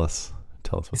 Listeners, tell us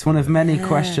what's It's one of many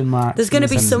question marks. There's going to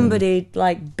be in the sentence. somebody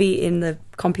like beating the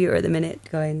computer at the minute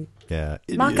going, yeah.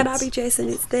 Marc and idiots. Abi, Jason,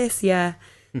 it's this. Yeah.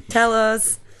 Tell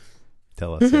us.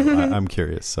 Tell us. So I'm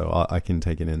curious, so I can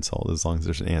take an insult as long as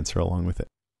there's an answer along with it.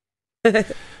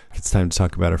 It's time to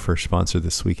talk about our first sponsor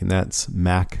this week, and that's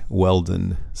Mack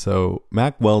Weldon. So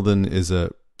Mack Weldon is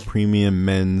a premium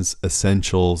men's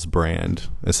essentials brand.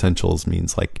 Essentials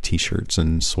means like t-shirts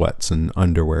and sweats and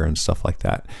underwear and stuff like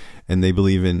that. And they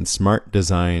believe in smart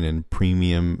design and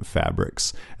premium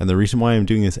fabrics. And the reason why I'm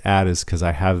doing this ad is because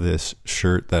I have this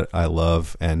shirt that I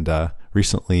love, and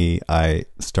recently I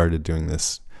started doing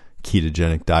this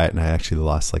ketogenic diet, and I actually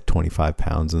lost like 25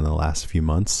 pounds in the last few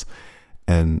months,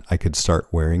 and I could start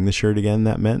wearing the shirt again,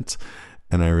 that meant.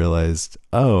 And I realized,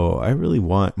 oh, I really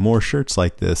want more shirts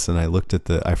like this. And I looked at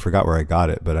I forgot where I got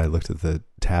it, but I looked at the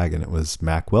tag and it was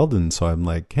Mack Weldon. So I'm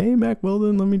like, hey, Mack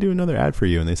Weldon, let me do another ad for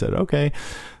you. And they said, okay.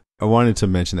 I wanted to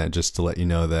mention that just to let you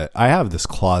know that I have this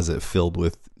closet filled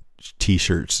with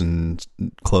t-shirts and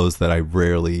clothes that I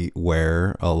rarely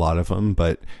wear, a lot of them,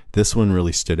 but this one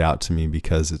really stood out to me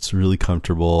because it's really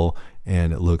comfortable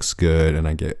and it looks good, and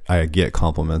I get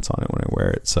compliments on it when I wear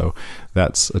it. So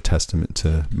that's a testament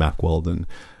to Mack Weldon.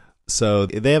 So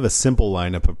they have a simple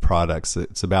lineup of products.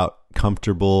 It's about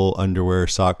comfortable underwear,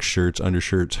 socks, shirts,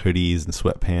 undershirts, hoodies, and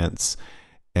sweatpants.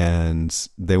 And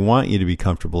they want you to be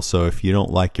comfortable. So if you don't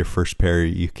like your first pair,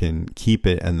 you can keep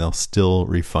it and they'll still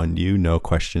refund you. No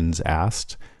questions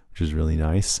asked, which is really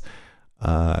nice.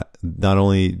 Not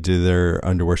only do their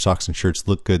underwear, socks, and shirts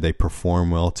look good, they perform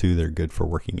well too. They're good for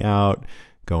working out,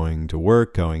 going to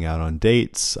work, going out on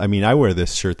dates. I mean, I wear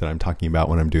this shirt that I'm talking about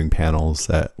when I'm doing panels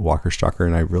at Walker Stalker,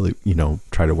 and I really,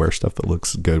 try to wear stuff that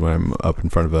looks good when I'm up in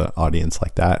front of an audience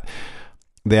like that.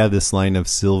 They have this line of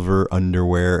silver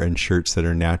underwear and shirts that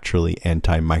are naturally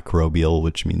antimicrobial,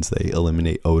 which means they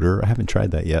eliminate odor. I haven't tried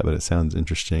that yet, but it sounds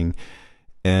interesting.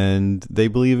 And they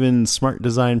believe in smart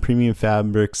design, premium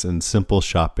fabrics, and simple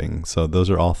shopping. So those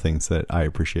are all things that I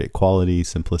appreciate: quality,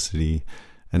 simplicity,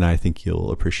 and I think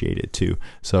you'll appreciate it too.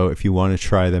 So if you want to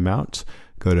try them out,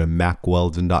 go to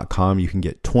mackweldon.com. You can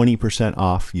get 20%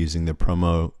 off using the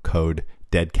promo code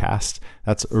DEADCAST.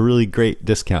 That's a really great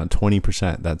discount,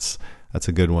 20%. That's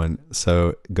a good one.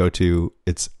 So go to,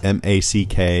 it's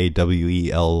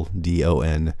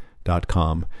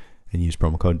mackweldon.com and use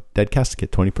promo code DEADCAST to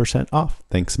get 20% off.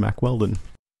 Thanks, Mack Weldon.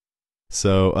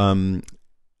 So,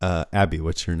 Abby,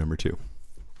 what's your number 2?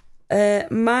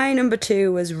 My number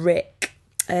 2 was Rick.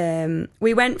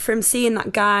 We went from seeing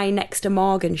that guy next to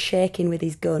Morgan shaking with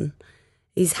his gun,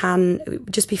 his hand,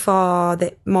 just before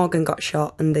that Morgan got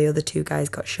shot and the other 2 guys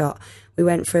got shot. We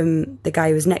went from the guy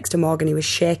who was next to Morgan, he was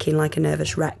shaking like a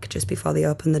nervous wreck just before they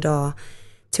opened the door,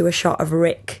 to a shot of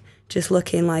Rick just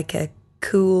looking like a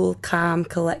cool, calm,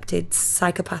 collected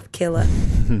psychopath killer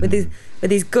with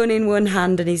his gun in one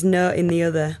hand and his note in the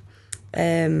other.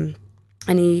 And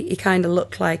he kind of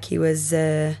looked like he was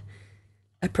a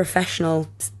professional,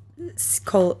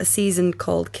 a seasoned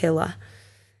cold killer.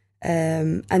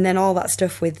 And then all that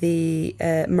stuff with the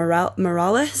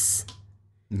Morales.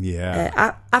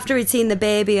 Yeah. After he'd seen the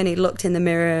baby and he looked in the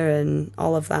mirror and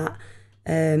all of that.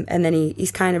 And then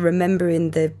he's kind of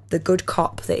remembering the good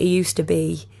cop that he used to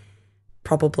be,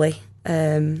 probably.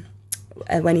 And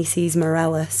when he sees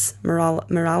Morales from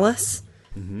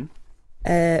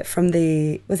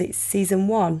was it season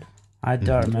 1? I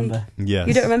don't remember. Yes.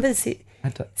 You don't remember? I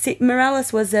don't. See,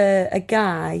 Morales was a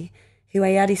guy who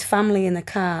he had his family in the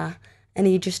car, and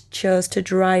he just chose to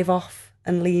drive off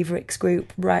and leave Rick's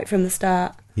group right from the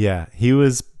start. Yeah, he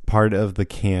was part of the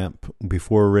camp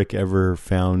before Rick ever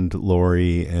found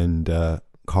Lori and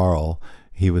Carl.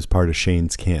 He was part of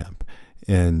Shane's camp,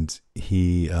 and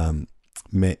he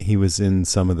was in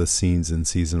some of the scenes in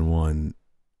season 1.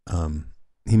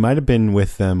 He might have been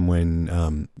with them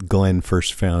when Glenn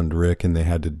first found Rick, and they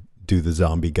had to do the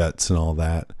zombie guts and all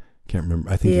that. Can't remember.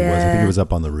 I think he was. I think he was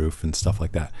up on the roof and stuff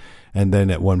like that. And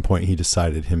then at one point, he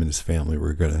decided him and his family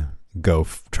were gonna go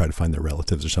try to find their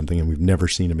relatives or something, and we've never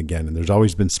seen him again. And there's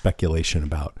always been speculation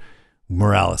about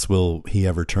Morales. Will he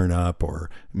ever turn up, or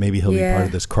maybe he'll be part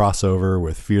of this crossover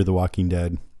with Fear the Walking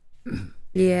Dead?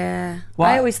 Yeah. Well,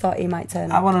 I always thought he might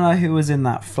turn I up. want to know who was in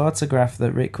that photograph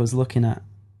that Rick was looking at.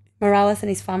 Morales and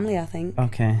his family, I think.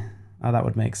 Okay. Oh, that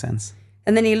would make sense.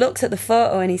 And then he looks at the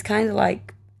photo and he's kind of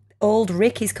like, old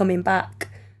Rick is coming back.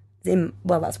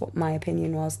 Well, that's what my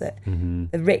opinion was, that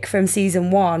the Rick from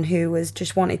season 1, who was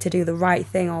just wanted to do the right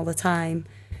thing all the time,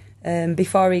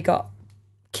 before he got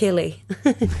killy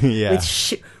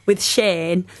with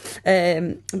Shane,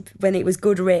 when it was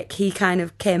good Rick, he kind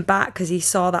of came back because he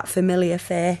saw that familiar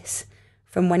face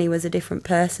from when he was a different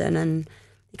person, and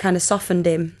he kind of softened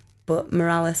him, but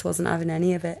Morales wasn't having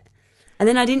any of it. And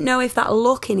then I didn't know if that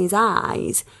look in his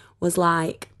eyes was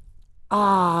like,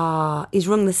 he's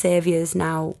rung the saviours,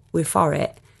 now we're for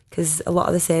it, because a lot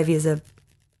of the saviours are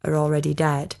already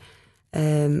dead.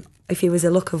 If it was a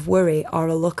look of worry or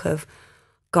a look of,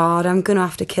 God, I'm going to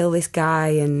have to kill this guy,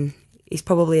 and he's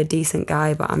probably a decent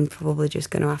guy, but I'm probably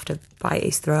just going to have to bite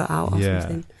his throat out or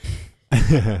something.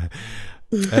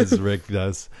 As Rick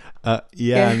does. I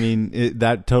mean,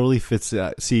 that totally fits.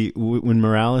 See, when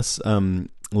Morales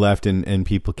left and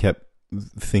people kept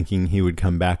thinking he would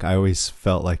come back, I always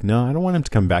felt like, no, I don't want him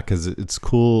to come back, because it's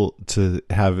cool to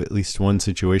have at least one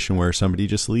situation where somebody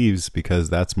just leaves, because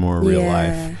that's more real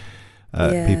life.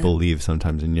 People leave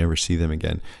sometimes and you never see them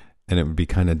again, and it would be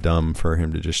kind of dumb for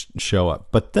him to just show up.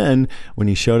 But then when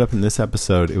he showed up in this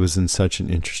episode, it was in such an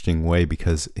interesting way,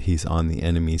 because he's on the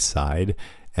enemy's side,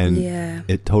 and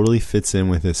it totally fits in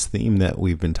with this theme that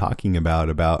we've been talking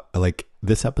about like,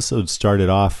 this episode started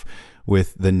off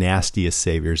with the nastiest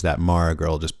saviors, that Mara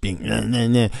girl just being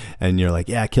and you're like,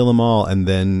 yeah, kill them all, and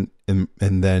then it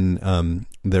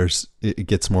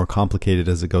gets more complicated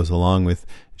as it goes along, with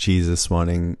Jesus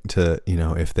wanting to,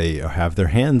 if they have their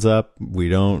hands up, we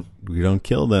don't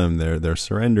kill them, they're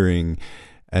surrendering.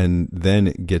 And then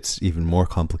it gets even more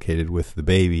complicated with the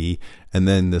baby, and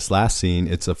then this last scene,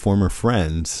 it's a former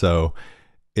friend, so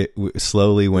it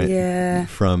slowly went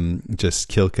from just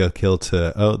kill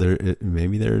to,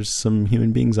 maybe there's some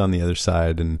human beings on the other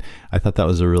side. And I thought that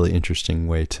was a really interesting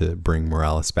way to bring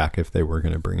Morales back, if they were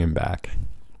going to bring him back.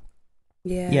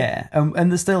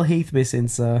 And there's still Heath missing,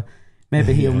 so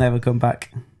maybe he'll never come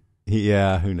back.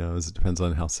 Who knows? It depends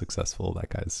on how successful that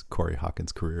guy's Corey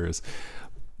Hawkins' career is.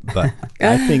 But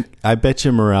I bet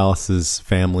you Morales'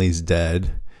 family's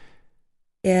dead.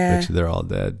 I bet you they're all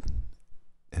dead.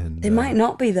 And they might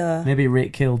not be, though. Maybe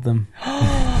Rick killed them.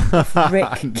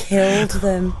 Rick killed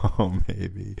them. Oh,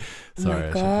 maybe. Sorry,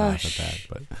 I gosh. shouldn't laugh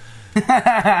at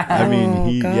that. But I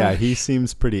mean, he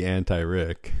seems pretty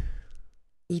anti-Rick.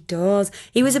 He does.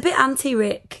 He was a bit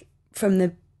anti-Rick from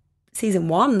the season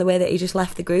 1, the way that he just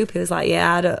left the group. He was like,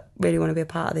 I don't really want to be a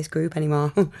part of this group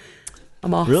anymore.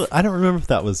 I'm off. Really? I don't remember if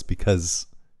that was because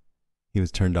he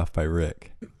was turned off by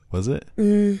Rick. Was it?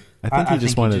 I think he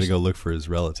just wanted to go look for his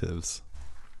relatives.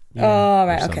 Oh,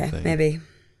 right. Okay. Maybe.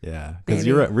 Yeah. Because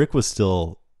you're right. Rick was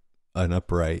still an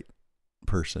upright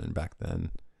person back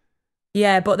then.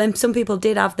 Yeah, but then some people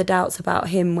did have the doubts about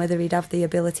him, whether he'd have the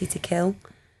ability to kill.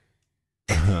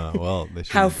 Well,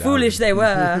 how foolish they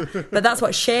were. But that's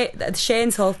what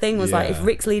Shane's whole thing was like, if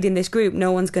Rick's leading this group,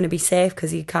 no one's going to be safe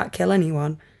because he can't kill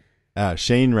anyone.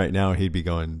 Shane right now, he'd be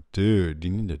going, dude,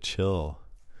 you need to chill.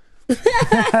 You're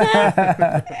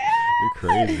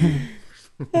crazy.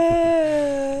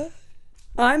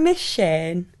 I miss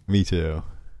Shane. Me too.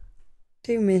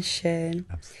 Do miss Shane.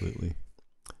 Absolutely.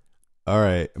 All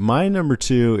right. My number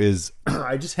 2 is,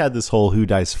 I just had this whole who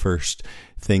dies first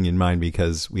thing in mind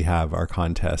because we have our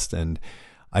contest, and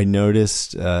I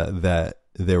noticed that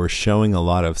they were showing a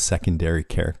lot of secondary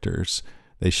characters.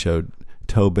 They showed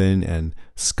Tobin and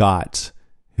Scott,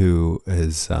 who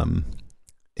is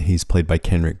he's played by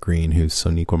Kenrick Green, who's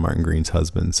Sonequa Martin Green's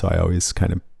husband, so I always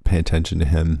kind of pay attention to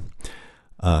him.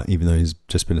 even though he's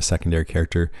just been a secondary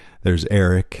character. There's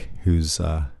Eric, who's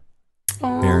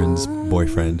Aaron's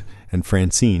boyfriend, and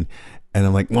Francine. And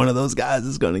I'm like, one of those guys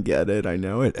is going to get it. I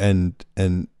know it.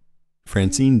 And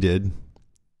Francine did.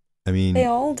 I mean, they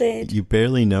all did. You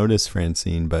barely notice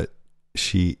Francine, but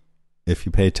if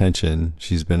you pay attention,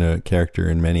 she's been a character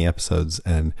in many episodes,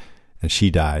 and she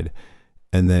died.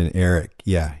 And then Eric,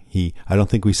 I don't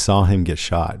think we saw him get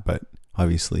shot, but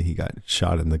obviously he got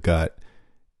shot in the gut,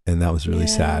 and that was really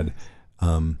sad.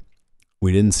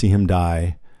 We didn't see him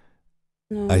die.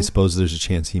 No. I suppose there's a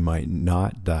chance he might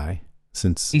not die,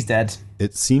 since he's dead.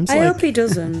 It seems I hope he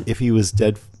doesn't. If he was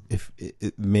dead,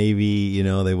 maybe,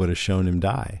 they would have shown him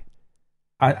die.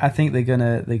 I think they're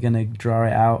gonna draw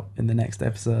it out in the next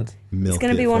episode. It's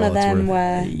gonna be one of them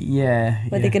where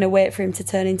they're gonna wait for him to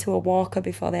turn into a walker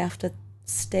before they have to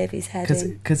stave his head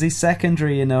in. Because he's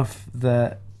secondary enough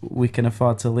that we can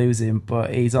afford to lose him,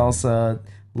 but he's also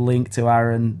linked to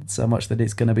Aaron so much that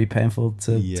it's going to be painful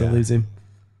to lose him.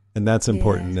 And that's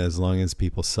important. As long as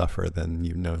people suffer, then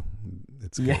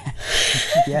it's good.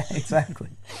 Yeah, exactly.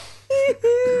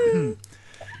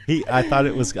 I thought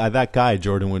it was that guy,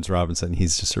 Jordan Woods Robinson.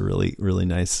 He's just a really, really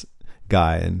nice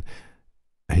guy, and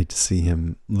I hate to see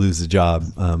him lose a job.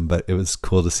 But it was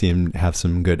cool to see him have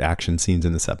some good action scenes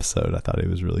in this episode. I thought it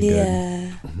was really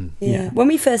good. Yeah. When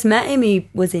we first met him, he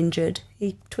was injured.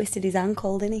 He twisted his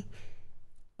ankle, didn't he?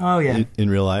 Oh yeah. In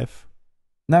real life?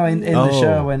 No, in the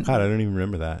show. When God, I don't even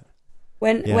remember that.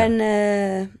 When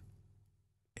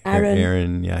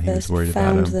Aaron, he was worried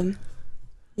about him. Them.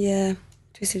 Yeah,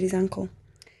 twisted his ankle.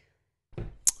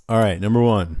 All right, number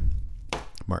 1,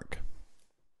 Mark.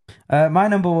 My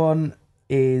number 1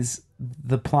 is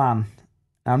The Plan.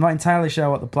 I'm not entirely sure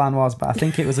what the plan was, but I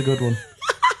think it was a good one.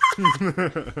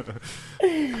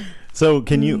 So,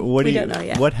 can you? What we don't know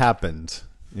yet. What happened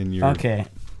in your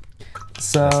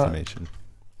estimation?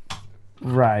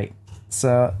 Right.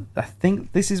 So I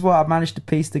think this is what I've managed to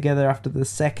piece together after the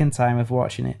second time of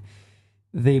watching it.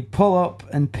 They pull up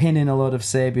and pin in a load of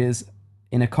saviors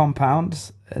in a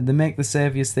compound, and they make the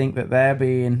saviors think that they're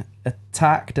being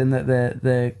attacked and that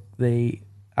the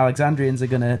Alexandrians are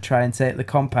going to try and take the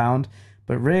compound,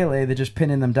 but really they're just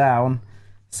pinning them down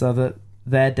so that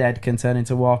their dead can turn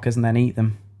into walkers and then eat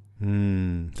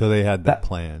them. So they had that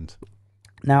planned.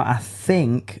 Now, I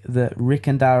think that Rick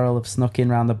and Daryl have snuck in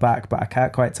round the back, but I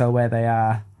can't quite tell where they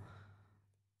are.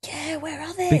 Yeah, where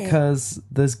are they? Because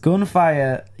there's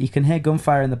gunfire. You can hear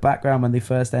gunfire in the background when they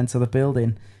first enter the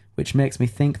building, which makes me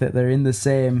think that they're in the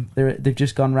same... They've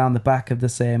just gone round the back of the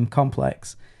same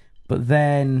complex. But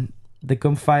then the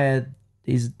gunfire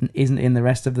isn't in the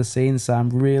rest of the scene, so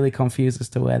I'm really confused as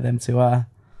to where them two are.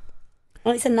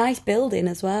 Well, it's a nice building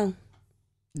as well.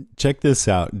 Check this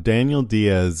out. Daniel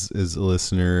Diaz is a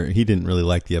listener. He didn't really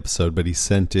like the episode, but he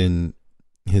sent in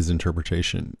his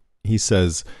interpretation. He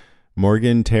says,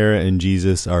 Morgan, Tara, and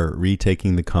Jesus are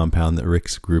retaking the compound that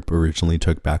Rick's group originally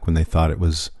took back when they thought it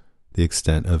was the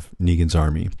extent of Negan's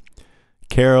army.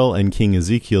 Carol and King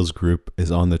Ezekiel's group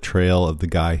is on the trail of the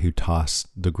guy who tossed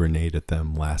the grenade at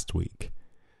them last week.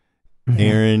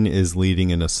 Aaron is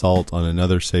leading an assault on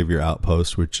another savior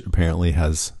outpost, which apparently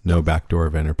has no backdoor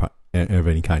of any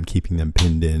kind. Keeping them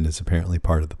pinned in is apparently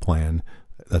part of the plan.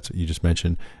 That's what you just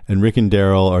mentioned. And Rick and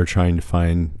Daryl are trying to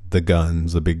find the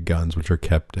guns, the big guns, which are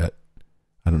kept at,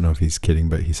 I don't know if he's kidding,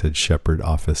 but he said Shepherd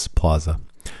Office Plaza.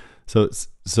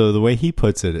 So the way he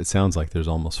puts it, it sounds like there's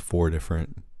almost 4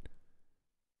 different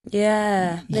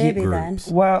maybe groups.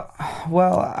 then. Well,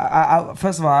 I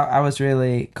first of all, I was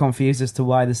really confused as to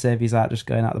why the saviors aren't just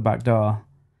going out the back door.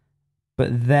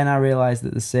 But then I realised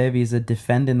that the saviors are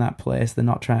defending that place. They're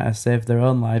not trying to save their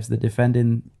own lives. They're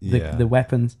defending the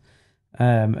weapons.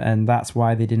 And that's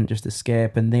why they didn't just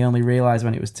escape. And they only realised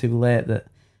when it was too late that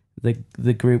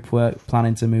the group weren't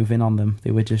planning to move in on them.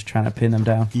 They were just trying to pin them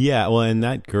down. Yeah, well, and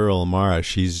that girl, Mara,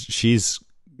 she's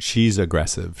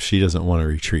aggressive. She doesn't want to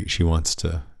retreat. She wants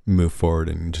to move forward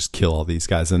and just kill all these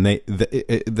guys. And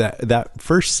that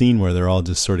first scene where they're all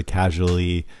just sort of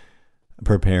casually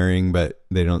preparing, but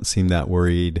they don't seem that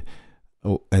worried.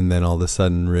 And then all of a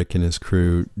sudden, Rick and his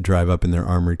crew drive up in their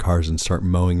armored cars and start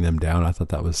mowing them down. I thought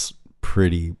that was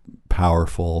pretty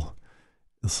powerful.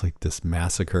 It's like this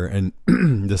massacre. And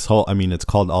this whole, I mean, it's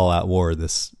called All Out War,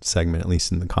 this segment, at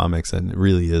least in the comics, and it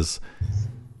really is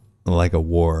like a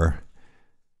war.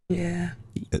 Yeah.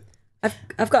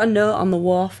 I've got a note on the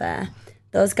warfare.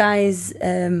 Those guys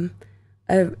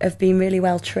have been really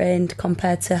well trained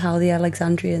compared to how the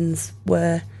Alexandrians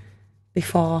were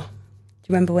before. Do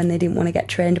you remember when they didn't want to get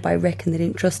trained by Rick and they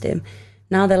didn't trust him?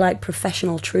 Now they're like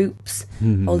professional troops,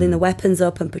 holding the weapons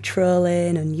up and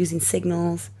patrolling and using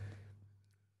signals.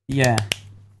 Yeah.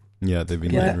 Yeah, they've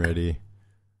been Yeah. getting ready.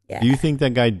 Yeah. Do you think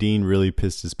that guy Dean really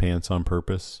pissed his pants on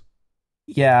purpose?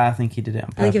 Yeah, I think he did it on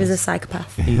purpose. I think he was a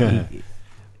psychopath.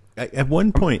 At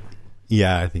one point,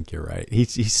 yeah, I think you're right.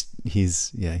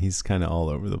 He's kind of all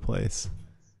over the place.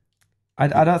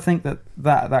 I don't think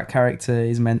that character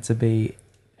is meant to be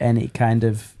any kind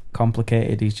of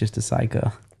complicated. He's just a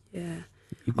psycho. Yeah.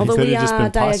 He Although we could've just are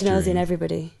been diagnosing posturing.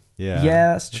 everybody. Yeah,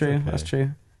 Yeah, that's true. okay. That's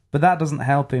true. But that doesn't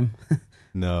help him.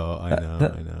 No, I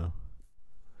know, I know.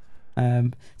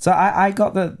 So I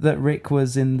got that Rick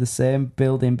was in the same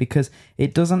building because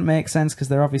it doesn't make sense because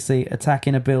they're obviously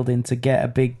attacking a building to get a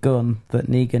big gun that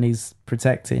Negan is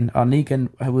protecting, or Negan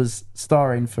was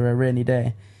storing for a rainy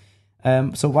day.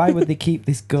 So why would they keep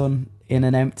this gun in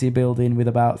an empty building with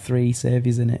about 3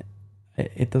 saviors in it?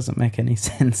 It doesn't make any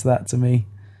sense, that to me.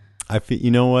 I feel,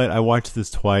 you know what? I watched this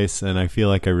twice, and I feel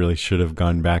like I really should have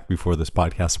gone back before this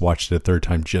podcast, watched it a third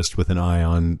time, just with an eye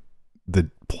on the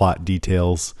plot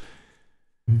details.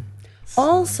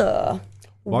 Also,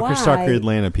 Walker Stalker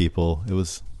Atlanta, people. It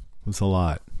was a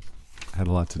lot. Had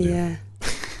a lot to do. Yeah.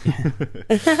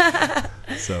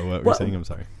 So what we're saying? I'm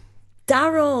sorry.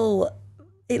 Daryl.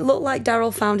 It looked like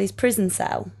Daryl found his prison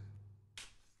cell.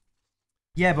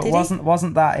 Yeah, but Did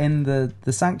wasn't that in the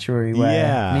sanctuary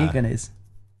where Negan is?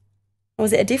 Or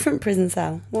was it a different prison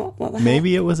cell? What the hell?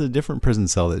 Maybe it was a different prison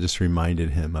cell that just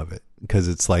reminded him of it, because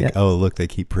it's like, Yeah. oh, look, they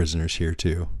keep prisoners here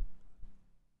too.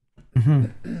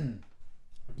 Mm-hmm.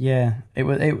 Yeah,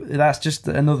 that's just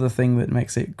another thing that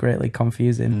makes it greatly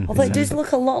confusing. Although it does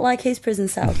look a lot like his prison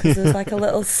cell because there was like a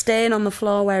little stain on the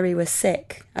floor where he was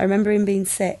sick. I remember him being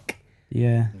sick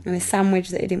Yeah. and a sandwich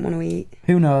that he didn't want to eat.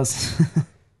 Who knows?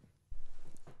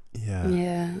 Yeah.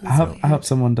 Yeah. I hope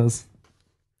someone does.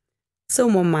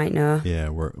 Someone might know. Yeah,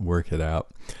 work it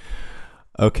out.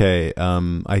 Okay,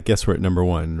 I guess we're at number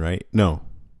 1, right? No,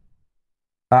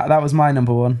 That was my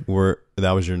number 1.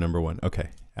 that was your number 1. Okay,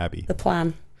 Abby. The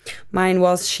plan. Mine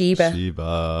was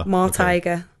Sheba. More Okay.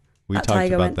 tiger. We That talked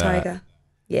tiger about went that. tiger.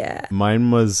 Yeah. Mine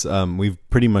was we've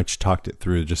pretty much talked it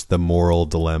through, just the moral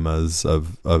dilemmas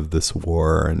of this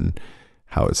war and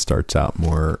how it starts out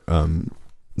more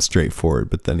straightforward,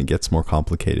 but then it gets more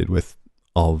complicated with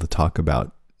all the talk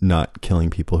about not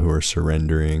killing people who are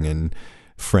surrendering and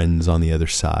friends on the other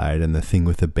side, and the thing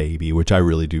with the baby, which I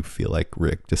really do feel like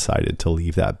Rick decided to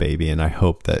leave that baby, and I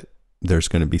hope that there's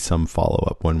going to be some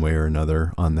follow-up one way or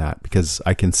another on that, because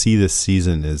I can see this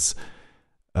season is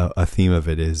a theme of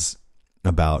it is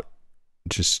about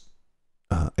just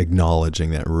acknowledging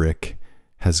that Rick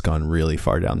has gone really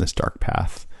far down this dark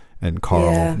path, and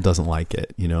Carl doesn't like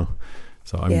it, you know?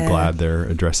 So I'm glad they're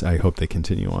addressing, I hope they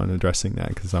continue on addressing that,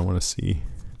 because I want to see.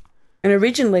 And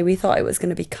originally we thought it was going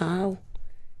to be Carl.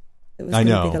 It was I going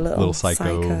know, to be the little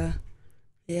psycho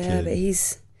Yeah, kid. but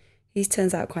he's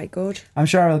turns out quite good. I'm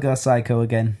sure I'll go psycho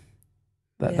again.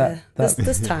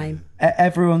 There's time.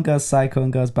 Everyone goes psycho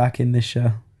and goes back in this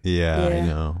show. Yeah, I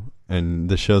know. And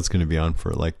the show's going to be on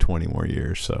for like 20 more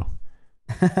years, so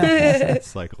let's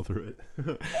cycle through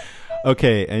it.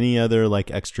 Okay, any other like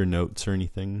extra notes or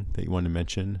anything that you want to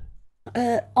mention?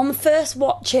 On the first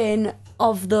watching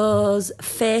of those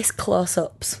face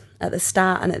close-ups at the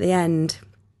start and at the end,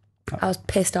 I was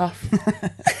pissed off.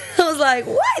 I was like,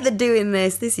 why are they doing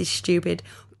this? This is stupid.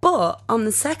 But on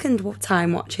the second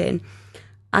time watching,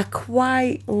 I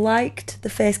quite liked the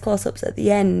face close-ups at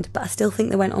the end, but I still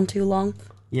think they went on too long.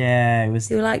 Yeah, it was.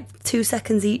 They were like 2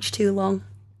 seconds each too long.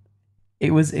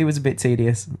 It was a bit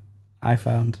tedious, I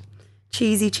found.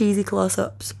 Cheesy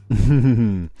close-ups.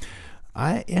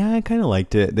 I kind of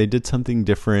liked it. They did something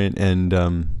different,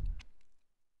 and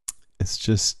it's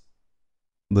just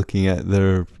looking at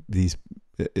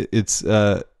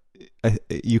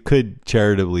you could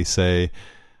charitably say,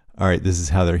 all right, this is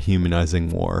how they're humanizing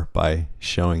war by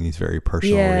showing these very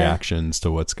personal reactions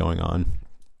to what's going on.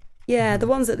 Yeah, the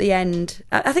ones at the end.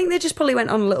 I think they just probably went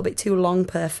on a little bit too long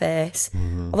per face.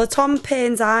 Mm-hmm. Although Tom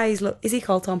Payne's eyes look... Is he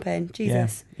called Tom Payne?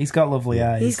 Jesus. Yeah, he's got lovely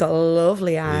eyes. He's got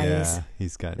lovely eyes. Yeah,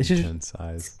 he's got They should- intense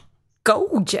eyes.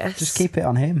 Gorgeous. Just keep it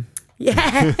on him.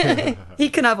 Yeah. He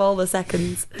can have all the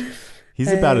seconds.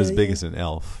 He's about as big as an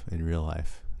elf in real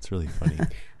life. It's really funny.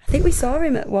 I think we saw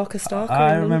him at Walker Stalker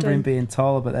I in remember London. him being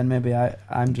taller, but then maybe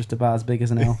I'm just about as big as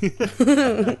an elf.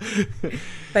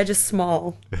 They're just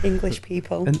small English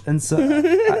people. and so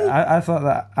I thought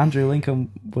that Andrew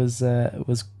Lincoln was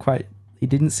quite. He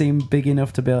didn't seem big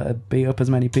enough to be able to beat up as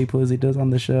many people as he does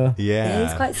on the show. Yeah,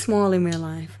 He's quite small in real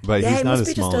life. but he's it not must as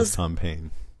be just small as us. Tom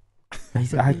Payne.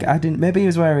 I didn't. Maybe he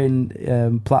was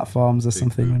wearing platforms or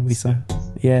something when we saw.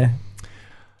 Yeah.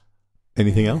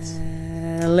 Anything else?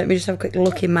 Let me just have a quick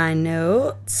look in my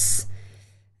notes.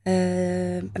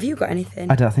 Have you got anything?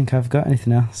 I don't think I've got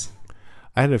anything else.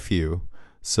 I had a few.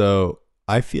 So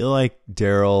I feel like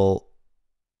Daryl,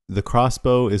 the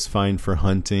crossbow is fine for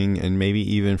hunting and maybe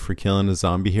even for killing a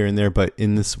zombie here and there. But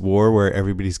in this war where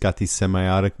everybody's got these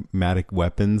semi-automatic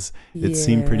weapons, it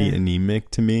seemed pretty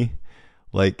anemic to me.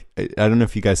 Like, I don't know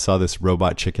if you guys saw this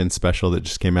Robot Chicken special that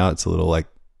just came out. It's a little like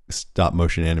stop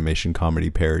motion animation comedy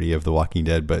parody of The Walking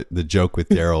Dead. But the joke with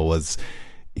Daryl was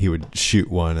he would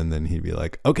shoot one and then he'd be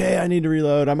like, okay, I need to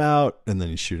reload, I'm out. And then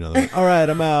he'd shoot another one. All right,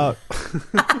 I'm out.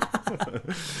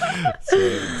 So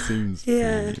it seems pretty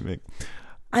anemic.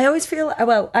 I always feel,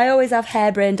 well, I always have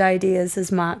harebrained ideas,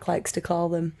 as Mark likes to call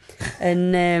them.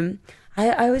 And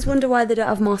I always wonder why they don't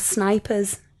have more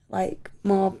snipers, like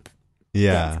more...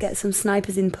 Yeah. Get some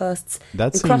snipers in posts.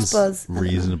 That and seems crossbows.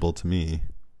 reasonable to me.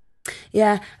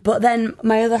 Yeah, but then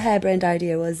my other harebrained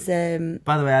idea was...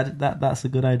 By the way, that's a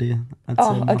good idea.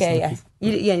 Okay.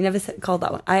 You never called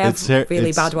that one. I have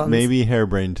really bad ones. Maybe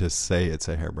harebrained to say it's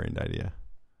a harebrained idea.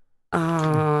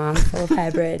 I'm full of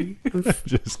harebrained.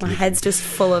 My head's just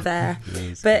full of air.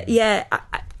 But yeah,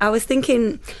 I was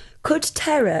thinking, could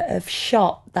Terra have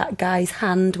shot that guy's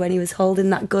hand when he was holding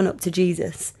that gun up to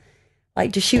Jesus?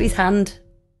 Like, just shoot his hand.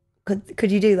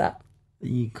 Could you do that?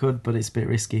 You could, but it's a bit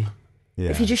risky. Yeah.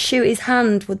 If you just shoot his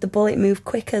hand, would the bullet move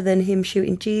quicker than him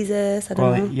shooting Jesus? I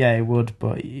don't know. Yeah, it would,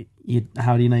 but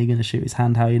how do you know you're going to shoot his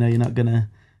hand? How do you know you're not going to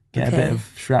get a bit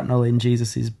of shrapnel in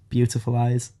Jesus's beautiful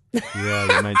eyes? Yeah,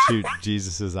 they might shoot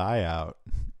Jesus's eye out.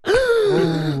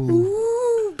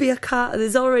 Ooh, be a car.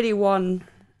 There's already one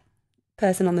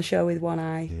person on the show with one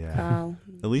eye. Yeah. Carl.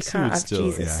 At least he would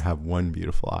still have one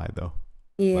beautiful eye, though.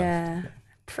 Yeah.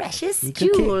 Precious You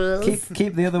could jewels.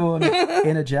 keep the other one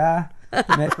in a jar.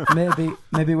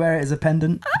 Maybe wear it as a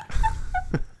pendant.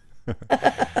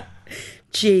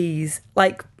 Jeez.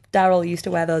 Like Daryl used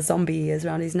to wear those zombie ears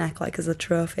around his neck, like as a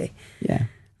trophy. Yeah.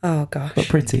 Oh, gosh. But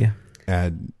prettier.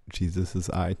 Add Jesus's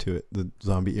eye to it, the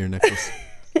zombie ear necklace.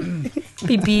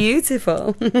 Be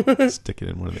beautiful. Stick it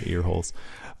in one of the ear holes.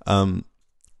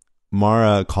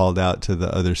 Mara called out to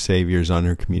the other saviors on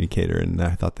her communicator, and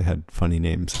I thought they had funny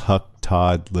names: Huck,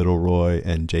 Todd, Little Roy,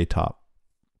 and J-Top.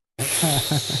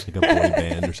 Like a boy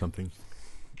band or something.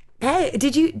 Hey,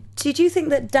 did you think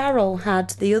that Daryl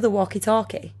had the other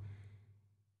walkie-talkie?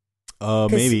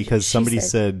 Maybe because somebody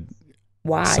said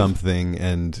why something,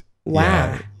 and why?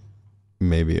 Yeah,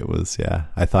 maybe it was. Yeah,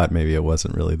 I thought maybe it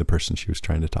wasn't really the person she was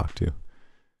trying to talk to.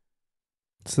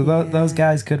 So those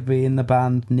guys could be in the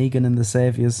band Negan and the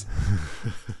Saviors.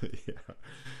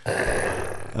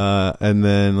 Yeah. And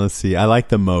then let's see. I like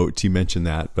the moat. You mentioned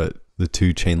that, but the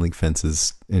two chain link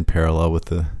fences in parallel with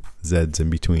the Zeds in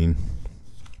between.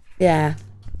 Yeah,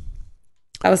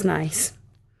 that was nice.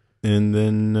 And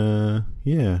then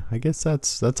I guess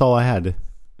that's all I had.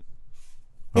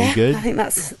 Are we good? I think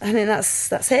that's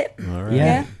it. All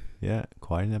right. Yeah.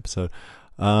 Quite an episode.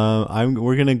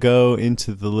 We're gonna go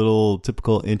into the little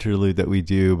typical interlude that we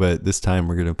do, but this time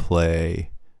we're gonna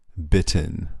play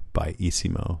 "Bitten" by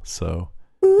Issimo. So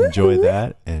enjoy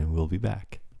that, and we'll be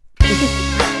back.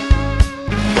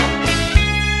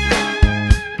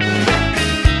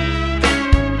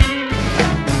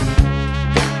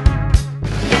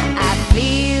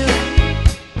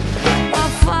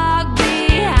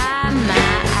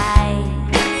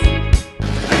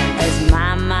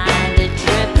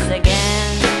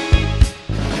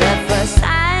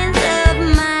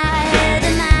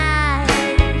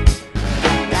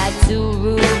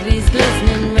 Rubies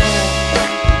glistening red.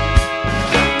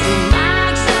 To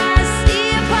marks I see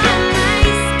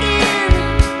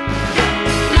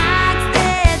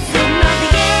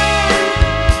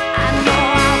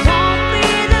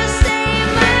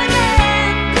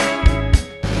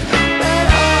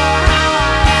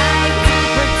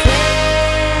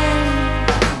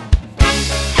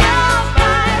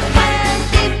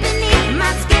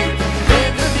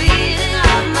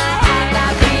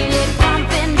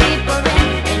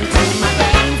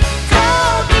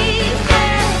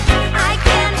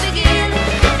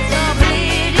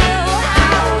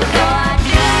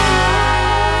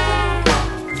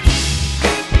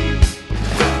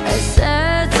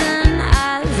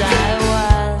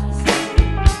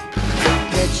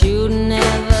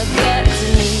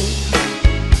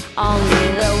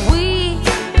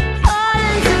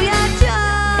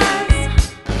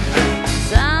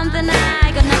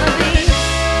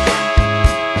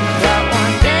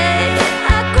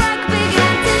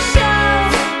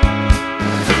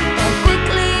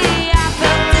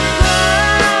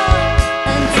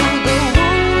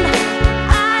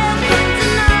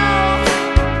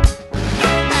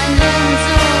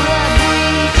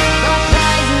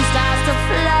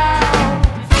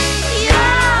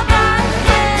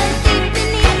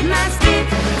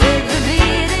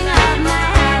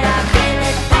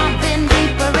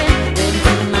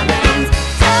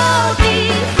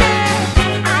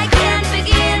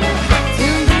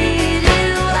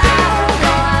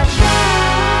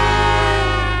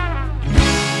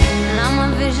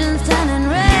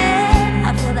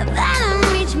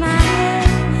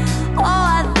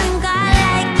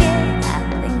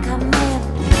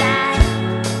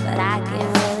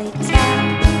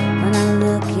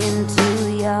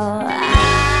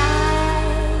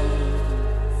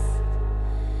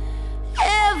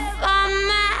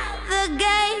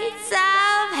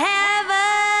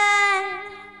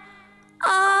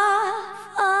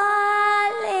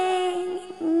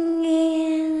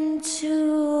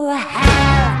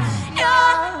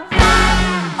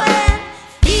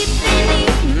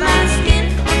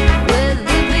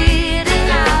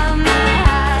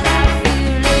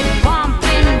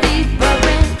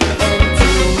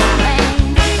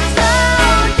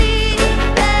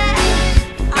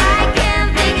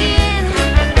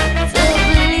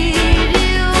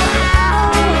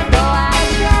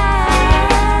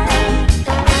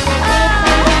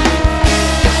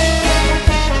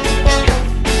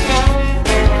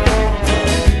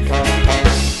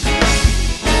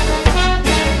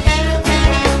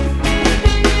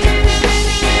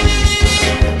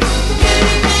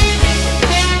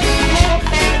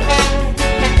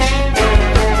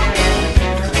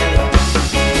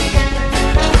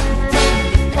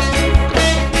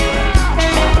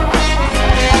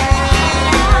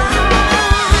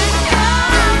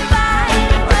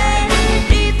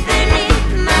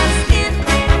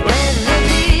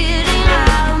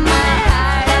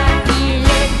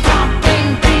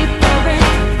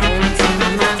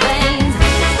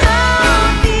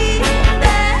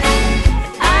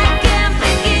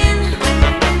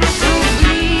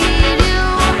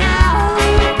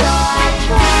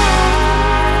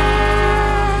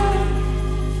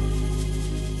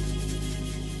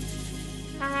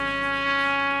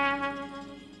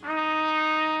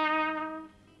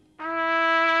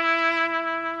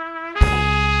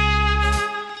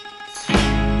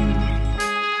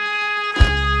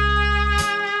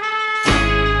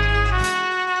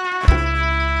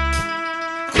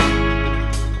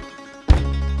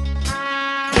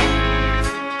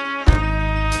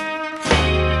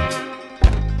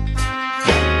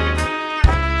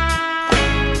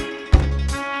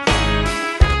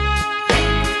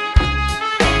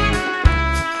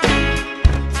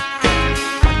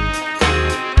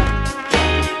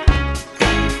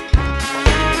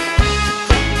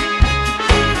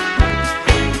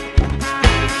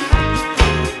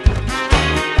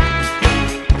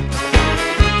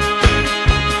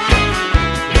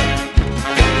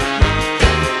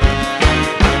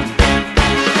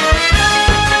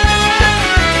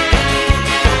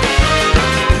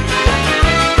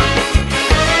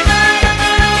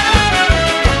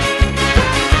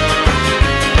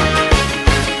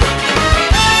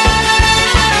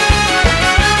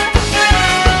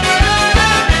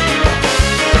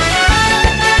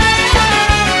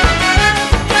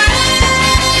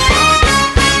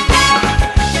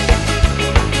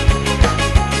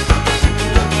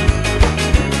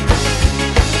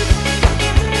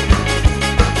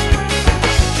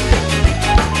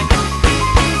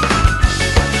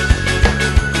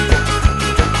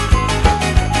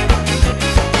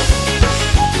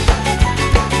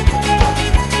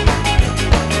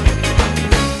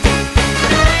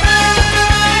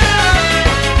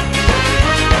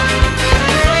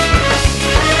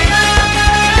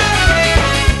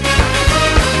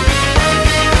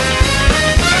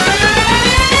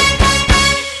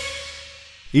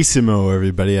Issimo,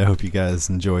 everybody. I hope you guys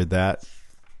enjoyed that.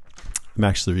 I'm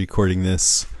actually recording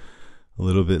this a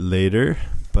little bit later,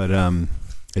 but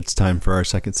it's time for our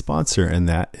second sponsor, and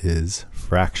that is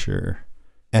Fracture.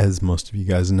 As most of you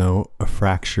guys know, a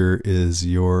fracture is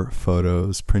your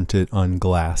photos printed on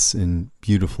glass in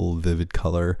beautiful, vivid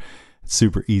color. It's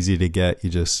super easy to get. You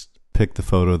just pick the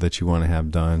photo that you want to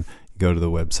have done, you go to the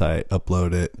website,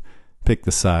 upload it, pick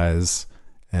the size,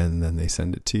 and then they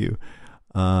send it to you.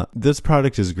 This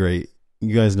product is great.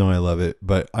 You guys know I love it,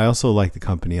 but I also like the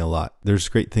company a lot. There's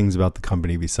great things about the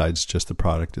company besides just the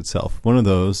product itself. One of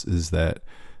those is that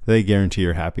they guarantee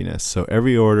your happiness. So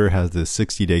every order has this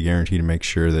 60-day guarantee to make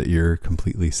sure that you're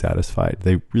completely satisfied.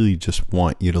 They really just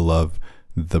want you to love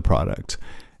the product,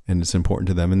 and it's important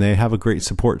to them. And they have a great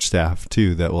support staff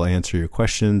too that will answer your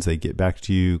questions. They get back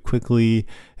to you quickly.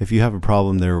 If you have a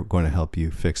problem, they're going to help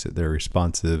you fix it. They're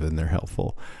responsive and they're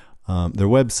helpful. Their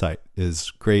website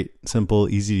is great, simple,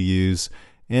 easy to use.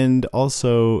 And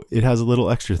also it has a little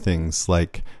extra things,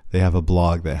 like they have a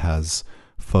blog that has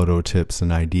photo tips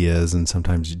and ideas and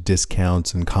sometimes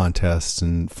discounts and contests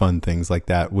and fun things like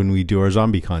that. When we do our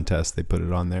zombie contest, they put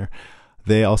it on there.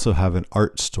 They also have an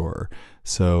art store.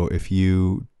 So if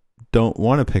you don't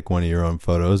want to pick one of your own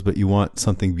photos, but you want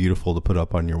something beautiful to put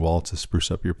up on your wall to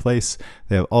spruce up your place,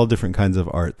 they have all different kinds of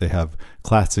art. They have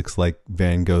classics like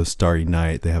Van Gogh's Starry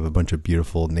Night. They have a bunch of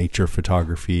beautiful nature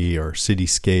photography or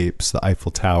cityscapes, the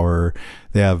Eiffel Tower.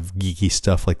 They have geeky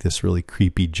stuff like this really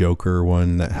creepy Joker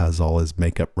one that has all his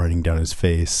makeup running down his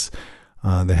face.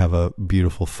 They have a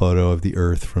beautiful photo of the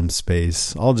Earth from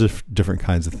space, all different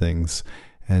kinds of things.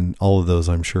 And all of those,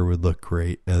 I'm sure, would look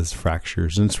great as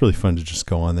fractures. And it's really fun to just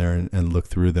go on there and look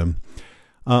through them.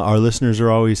 Our listeners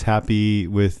are always happy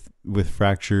with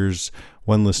fractures.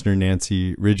 One listener,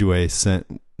 Nancy Ridgway,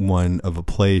 sent one of a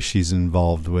play she's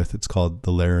involved with. It's called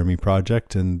The Laramie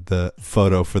Project. And the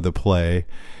photo for the play,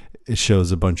 it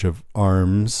shows a bunch of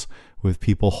arms with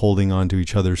people holding onto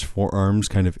each other's forearms,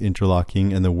 kind of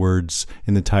interlocking, and the words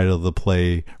in the title of the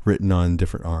play written on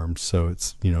different arms. So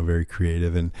it's, very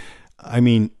creative. And I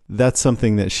mean, that's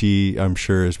something that she, I'm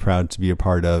sure, is proud to be a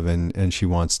part of, and she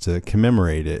wants to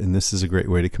commemorate it. And this is a great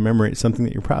way to commemorate something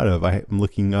that you're proud of. I'm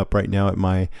looking up right now at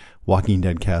my Walking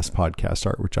Dead cast podcast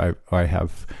art, which I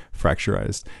have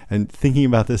fracturized. And thinking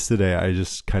about this today, I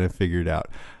just kind of figured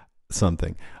out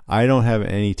something. I don't have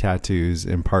any tattoos,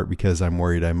 in part because I'm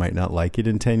worried I might not like it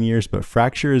in 10 years, but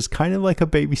fracture is kind of like a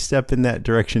baby step in that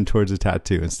direction towards a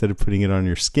tattoo. Instead of putting it on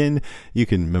your skin, you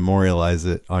can memorialize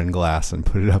it on glass and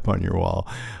put it up on your wall.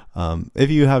 If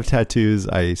you have tattoos,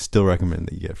 I still recommend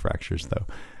that you get fractures though.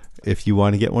 If you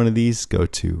want to get one of these, go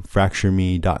to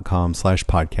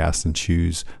fractureme.com/podcast and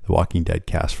choose the Walking Dead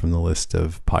cast from the list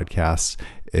of podcasts.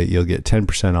 You'll get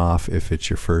 10% off if it's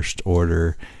your first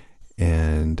order.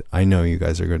 And I know you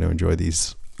guys are going to enjoy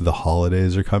these. The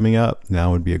holidays are coming up.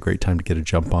 Now would be a great time to get a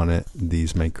jump on it.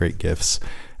 These make great gifts.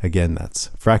 Again, that's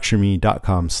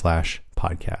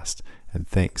fractureme.com/podcast. And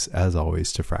thanks, as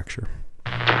always, to Fracture.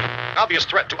 Obvious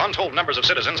threat to untold numbers of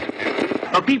citizens.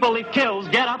 The people it kills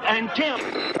get up and kill.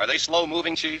 Are they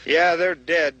slow-moving, Chief? Yeah, they're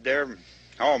dead. They're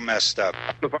all messed up.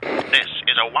 This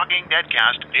is a Walking Dead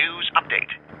cast news update.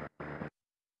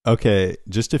 Okay,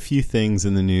 just a few things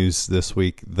in the news this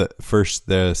week.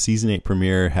 The season 8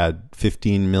 premiere had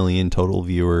 15 million total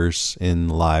viewers in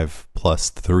live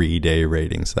plus 3-day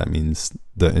ratings. That means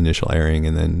the initial airing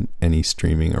and then any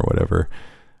streaming or whatever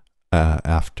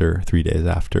after 3 days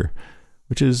after,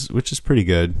 which is pretty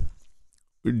good.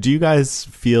 Do you guys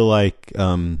feel like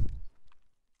it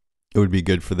would be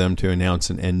good for them to announce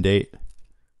an end date?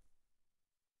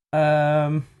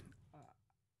 Or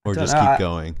just keep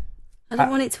going? I don't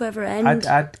want it to ever end.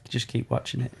 I'd just keep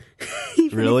watching it.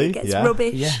 Really? It gets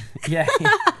rubbish. Yeah.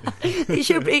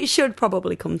 It should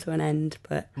probably come to an end,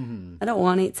 but I don't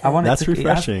want it to. That's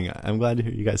refreshing. I'm glad to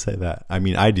hear you guys say that. I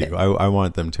mean, I do. I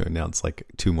want them to announce like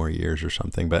 2 more years or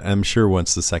something, but I'm sure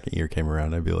once the second year came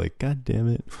around, I'd be like, God damn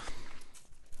it.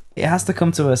 It has to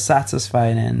come to a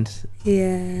satisfying end.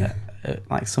 Yeah.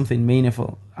 Like something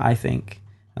meaningful, I think.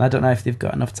 And I don't know if they've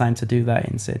got enough time to do that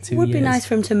in, say, 2 years. It would be nice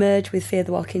for them to merge with Fear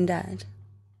the Walking Dead.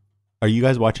 Are you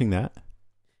guys watching that?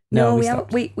 No,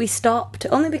 we stopped.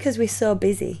 Only because we're so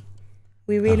busy.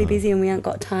 We're really busy and we haven't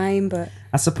got time, but...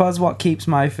 I suppose what keeps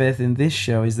my faith in this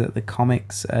show is that the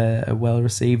comics are well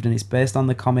received and it's based on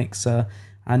the comics, so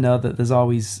I know that there's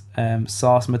always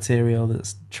source material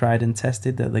that's tried and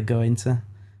tested that they go into.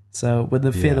 So with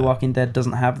the Fear the Walking Dead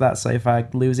doesn't have that, so if I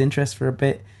lose interest for a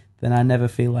bit, then I never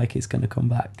feel like it's going to come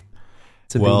back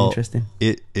to be interesting.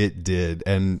 It did.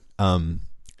 And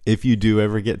if you do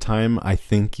ever get time, I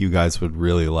think you guys would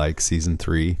really like season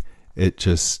 3. It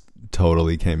just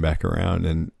totally came back around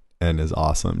and is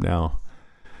awesome now.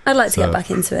 I'd like to get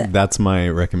back into it. That's my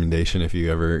recommendation if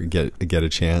you ever get a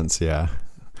chance. Yeah.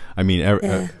 I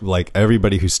mean, like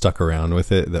everybody who stuck around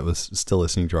with it that was still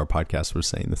listening to our podcast was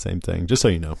saying the same thing, just so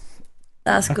you know.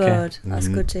 That's good. That's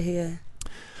good to hear.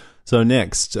 So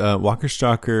next, Walker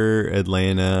Stalker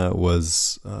Atlanta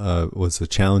was a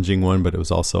challenging one, but it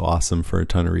was also awesome for a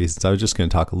ton of reasons. I was just going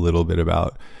to talk a little bit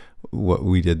about what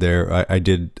we did there. I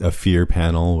did a fear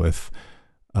panel with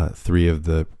 3 of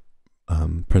the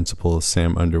principals: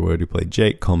 Sam Underwood, who played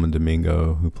Jake; Coleman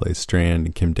Domingo, who plays Strand;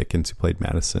 and Kim Dickens, who played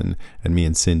Madison. And me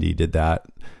and Cindy did that.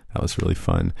 That was really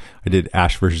fun. I did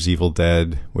Ash versus Evil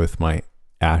Dead with my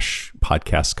Ash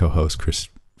podcast co-host Chris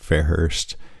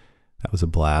Fairhurst. That was a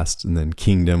blast. And then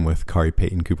Kingdom with Kari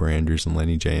Payton, Cooper Andrews, and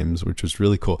Lenny James, which was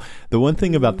really cool. The one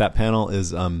thing about that panel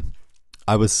is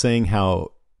I was saying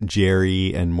how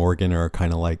Jerry and Morgan are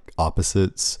kind of like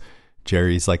opposites.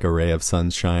 Jerry's like a ray of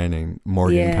sunshine, and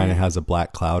Morgan kind of has a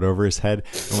black cloud over his head.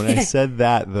 And when I said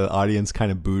that, the audience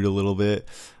kind of booed a little bit.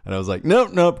 And I was like,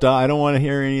 nope, I don't want to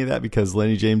hear any of that because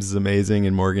Lenny James is amazing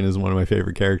and Morgan is one of my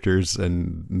favorite characters.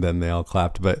 And then they all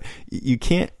clapped. But you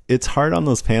can't, it's hard on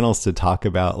those panels to talk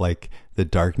about like the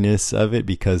darkness of it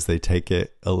because they take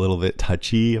it a little bit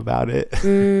touchy about it.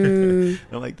 I'm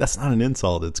like, that's not an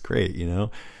insult. It's great, you know?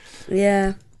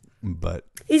 Yeah. But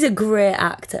he's a great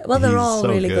actor. Well, they're all so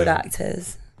really good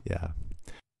actors. Yeah.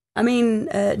 I mean,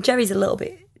 Jerry's a little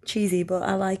bit cheesy, but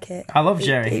I like it. I love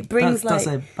Jerry. It brings don't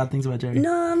say bad things about Jerry.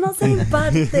 No, I'm not saying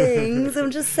bad things. I'm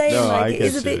just saying it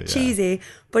is a bit cheesy,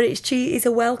 but it's it's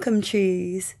a welcome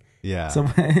cheese. Yeah.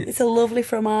 It's a lovely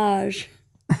fromage.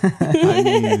 I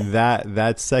mean,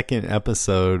 that second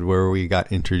episode where we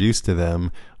got introduced to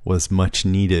them was much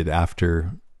needed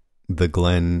after the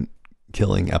Glenn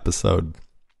killing episode.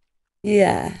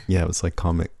 Yeah. Yeah, it was like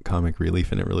comic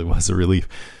relief, and it really was a relief.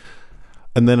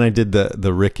 And then I did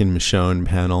the Rick and Michonne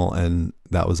panel, and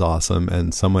that was awesome.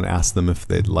 And someone asked them if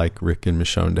they'd like Rick and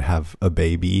Michonne to have a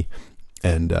baby,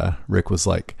 and Rick was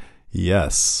like,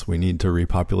 "Yes, we need to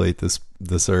repopulate this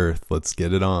earth. Let's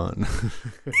get it on."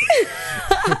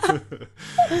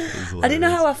 I didn't know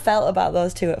how I felt about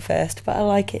those two at first, but I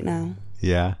like it now.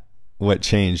 Yeah. What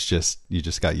changed? You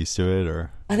just got used to it, or?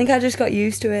 I think I just got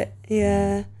used to it.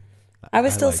 Yeah. I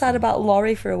was still sad about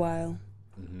Laurie for a while.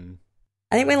 Mm-hmm.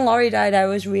 I think when Laurie died, I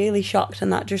was really shocked,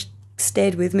 and that just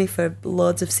stayed with me for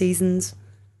loads of seasons.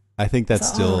 I think that's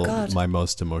still my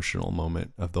most emotional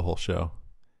moment of the whole show.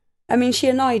 I mean, she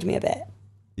annoyed me a bit.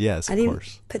 Yes, of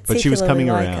course. But she was coming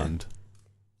around.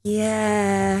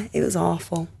 Yeah, it was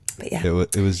awful. But yeah.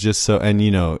 It was just so, and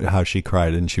you know how she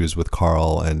cried, and she was with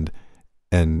Carl, and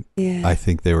I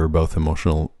think they were both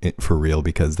emotional for real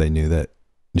because they knew that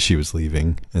she was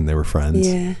leaving and they were friends.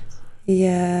 Yeah.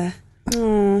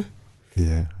 Aww.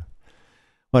 Yeah.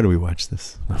 Why do we watch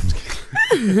this? No, I'm just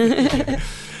kidding.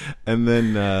 And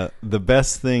then the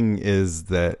best thing is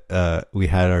that we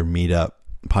had our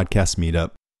podcast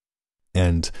meetup,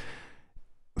 and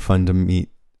fun to meet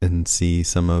and see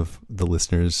some of the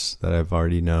listeners that I've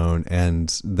already known.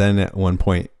 And then at one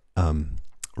point,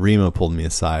 Rima pulled me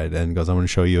aside and goes, "I want to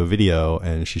show you a video."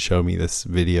 And she showed me this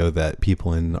video that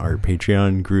people in our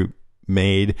Patreon group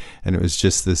made. And it was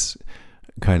just this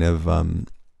kind of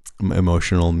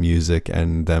emotional music,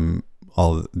 and them,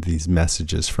 all these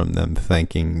messages from them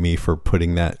thanking me for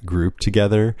putting that group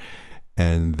together.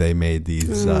 And they made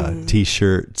these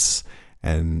t-shirts,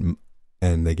 and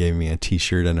they gave me a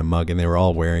t-shirt and a mug, and they were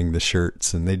all wearing the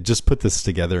shirts, and they just put this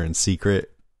together in secret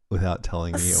without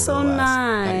telling me over so the last.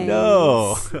 Nice. I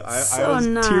know. So I was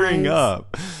nice. tearing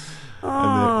up. Oh,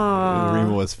 and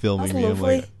Rima was filming me.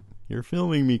 lovely. I'm like, "You're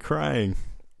filming me crying."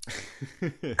 So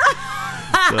it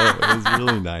was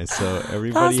really nice. So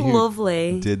everybody That's who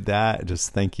lovely. did that, just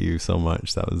thank you so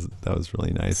much. That was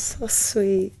really nice. So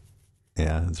sweet.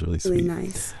 Yeah, it's really Really sweet.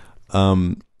 nice.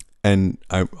 And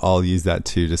I'll use that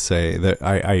too to say that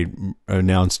I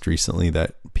announced recently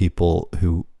that people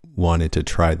who wanted to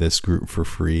try this group for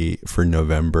free for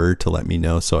November to let me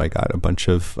know. So I got a bunch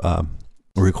of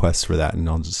requests for that, and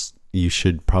you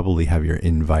should probably have your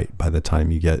invite by the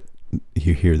time you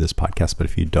hear this podcast. But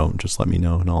if you don't, just let me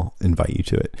know and I'll invite you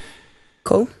to it.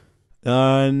 Cool.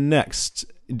 Next.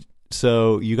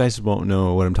 So you guys won't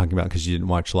know what I'm talking about because you didn't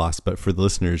watch Lost, but for the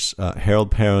listeners,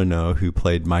 Harold Perrineau, who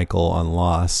played Michael on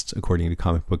Lost, according to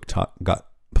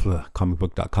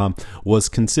comicbook.com, was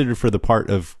considered for the part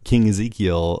of King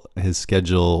Ezekiel. His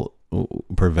schedule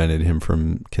prevented him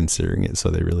from considering it, so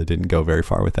they really didn't go very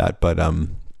far with that. But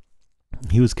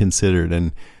he was considered,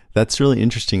 and that's really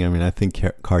interesting. I mean, I think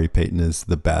Kari Payton is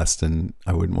the best, and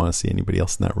I wouldn't want to see anybody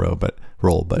else in that role. But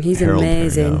he's Harold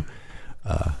amazing.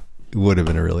 Perrineau, would have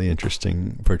been a really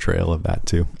interesting portrayal of that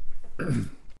too.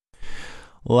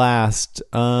 Last,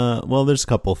 there's a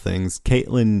couple things.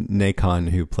 Caitlin Nacon,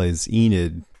 who plays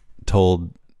Enid,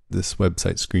 told this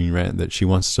website Screen Rant that she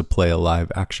wants to play a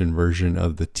live action version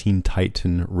of the Teen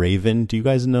Titan Raven. Do you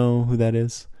guys know who that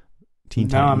is? Teen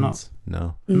Titans?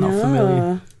 No. Not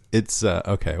familiar. It's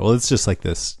okay. Well, it's just like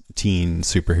this teen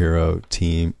superhero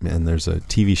team, and there's a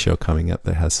TV show coming up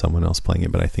that has someone else playing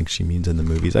it, but I think she means in the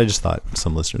movies. I just thought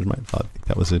some listeners might think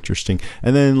that was interesting.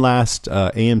 And then last,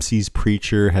 AMC's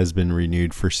Preacher has been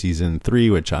renewed for season 3,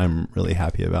 which I'm really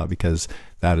happy about because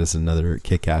that is another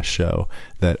kick-ass show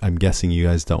that I'm guessing you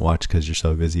guys don't watch because you're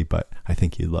so busy, but I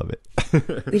think you'd love it.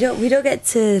 We don't get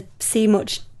to see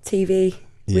much TV.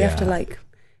 We have to like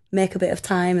make a bit of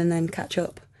time and then catch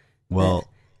up. Well,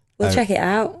 we'll check it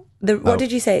out. What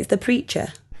did you say? It's The Preacher.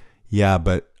 Yeah,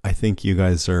 but I think you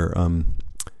guys are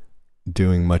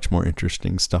doing much more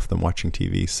interesting stuff than watching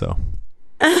TV. So,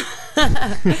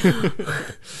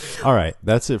 all right,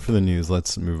 that's it for the news.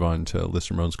 Let's move on to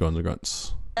Listener Moans, Groans, and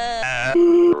Grunts.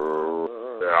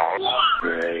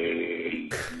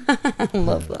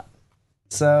 Love that.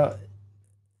 So,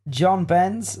 John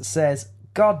Benz says,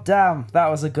 "God damn, that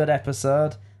was a good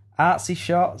episode. Artsy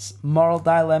shots, moral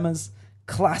dilemmas,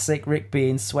 classic Rick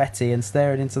being sweaty and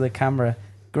staring into the camera.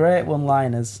 Great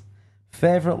one-liners.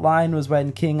 Favourite line was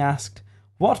when King asked,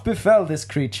 'What befell this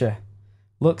creature?'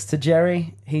 Looks to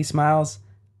Jerry, he smiles,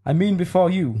 'I mean before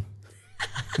you.'"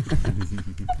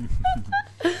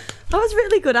 That was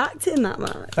really good acting, that,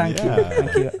 Mark. Thank you.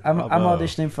 I'm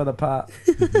auditioning for the part.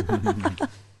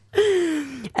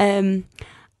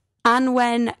 And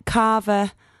when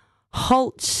Carver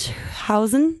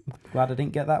Holtzhausen. Glad I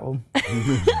didn't get that one.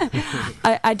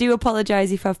 I do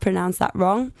apologise if I've pronounced that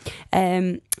wrong.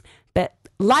 But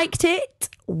liked it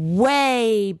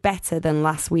way better than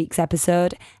last week's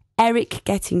episode. Eric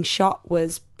getting shot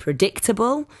was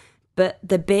predictable, but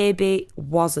the baby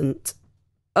wasn't.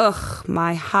 Ugh,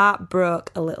 my heart broke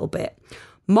a little bit.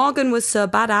 Morgan was so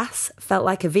badass, felt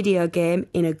like a video game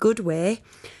in a good way.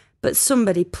 But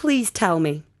somebody please tell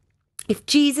me, if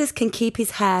Jesus can keep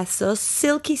his hair so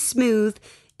silky smooth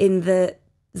in the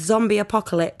zombie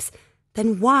apocalypse,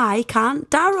 then why can't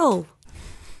Daryl?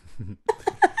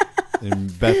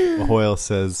 And Beth Hoyle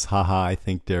says, haha, I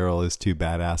think Daryl is too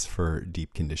badass for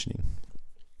deep conditioning.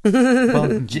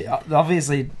 Well,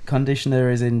 obviously,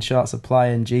 conditioner is in short supply,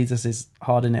 and Jesus is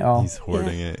hoarding it all. He's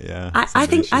hoarding it, yeah. I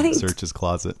think search his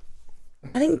closet.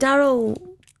 I think Daryl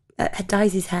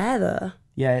dyes his hair though.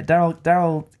 Yeah,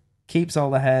 Daryl keeps all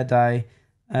the hair dye.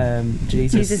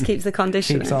 Jesus keeps the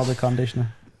conditioner. Keeps all the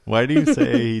conditioner. Why do you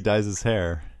say he dyes his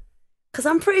hair? Because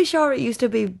I'm pretty sure it used to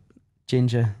be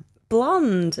ginger,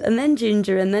 blonde, and then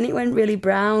ginger, and then it went really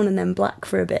brown, and then black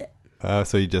for a bit.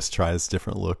 So he just tries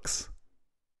different looks.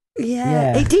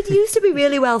 Yeah. It did used to be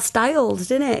really well styled,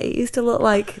 didn't it? It used to look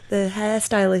like the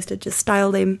hairstylist had just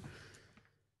styled him.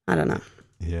 I don't know.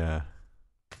 Yeah.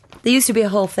 There used to be a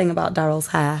whole thing about Daryl's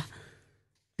hair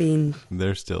being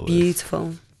there still beautiful.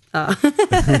 Is. Oh.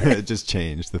 It just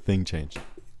changed. The thing changed.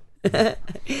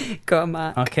 Go on,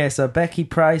 Mark. Okay, so Becky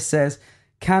Price says,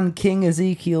 "Can King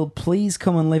Ezekiel please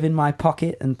come and live in my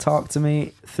pocket and talk to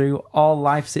me through all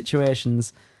life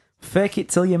situations? Fake it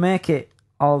till you make it.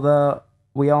 Although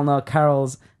we all know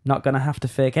Carol's not going to have to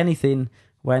fake anything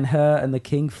when her and the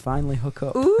King finally hook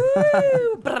up." Ooh,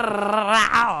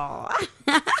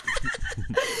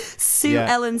 Sue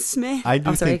Ellen Smith. I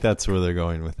do think that's where they're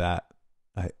going with that.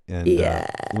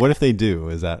 What if they do?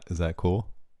 Is that cool?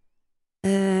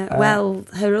 Well,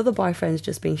 her other boyfriend's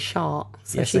just been shot,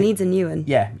 so she needs a new one.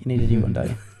 Yeah, you need a new one,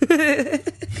 don't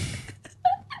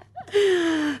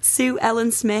you? Sue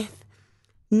Ellen Smith,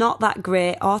 not that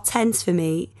great or tense for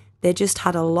me. They just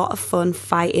had a lot of fun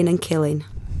fighting and killing.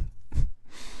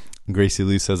 Gracie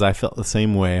Lou says, I felt the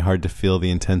same way. Hard to feel the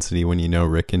intensity when you know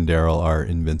Rick and Daryl are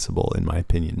invincible, in my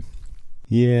opinion.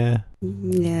 Yeah.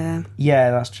 Yeah.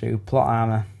 Yeah, that's true. Plot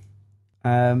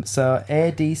armor. So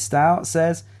AD Stout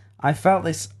says, I felt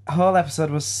this whole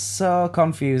episode was so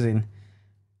confusing.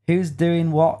 Who's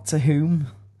doing what to whom?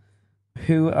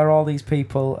 Who are all these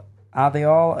people? Are they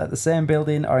all at the same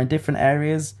building or in different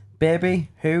areas? Baby?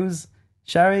 Who's?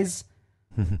 Sherry's?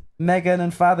 Megan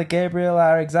and Father Gabriel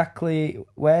are exactly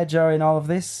where during all of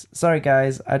this? Sorry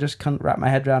guys, I just can't wrap my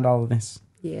head around all of this.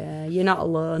 Yeah, you're not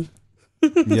alone.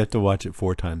 You have to watch it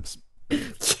 4 times.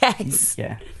 Yes.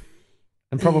 Yeah.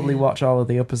 And probably watch all of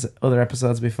the other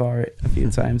episodes before it a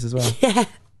few times as well. Yeah.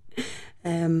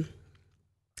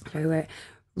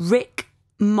 Rick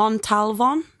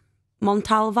Montalvan.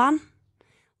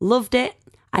 Loved it.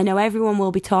 I know everyone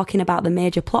will be talking about the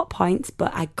major plot points,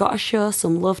 but I gotta show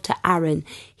some love to Aaron.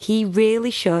 He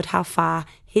really showed how far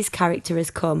his character has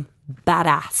come.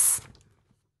 Badass.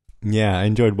 Yeah, I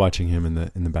enjoyed watching him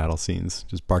in the battle scenes,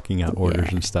 just barking out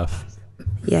orders and stuff.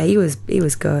 Yeah, he was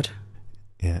good.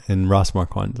 Yeah, and Ross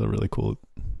Marquand's a really cool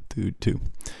dude too.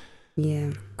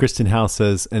 Yeah. Kristen Howe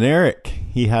says, and Eric,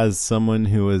 he was someone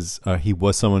who was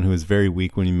very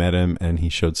weak when you met him, and he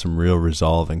showed some real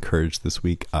resolve and courage this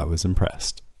week. I was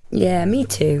impressed. Yeah, me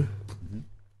too.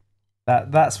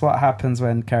 That's what happens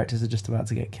when characters are just about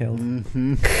to get killed.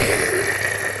 Mm-hmm.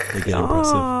 They get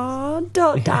impressive. Oh,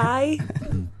 don't die.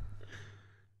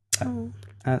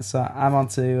 So I'm on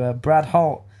to Brad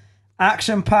Holt.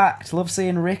 Action-packed. Love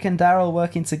seeing Rick and Daryl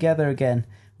working together again.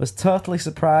 Was totally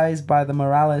surprised by the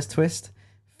Morales twist,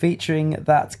 featuring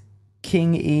that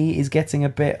King E is getting a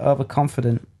bit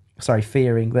overconfident.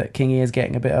 Fearing that King E is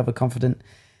getting a bit overconfident.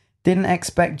 Didn't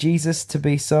expect Jesus to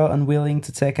be so unwilling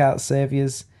to take out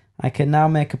saviors. I can now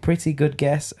make a pretty good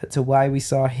guess as to why we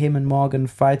saw him and Morgan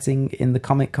fighting in the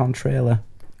Comic-Con trailer.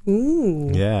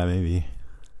 Ooh. Yeah, maybe.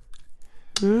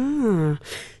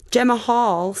 Gemma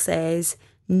Hall says,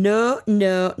 No,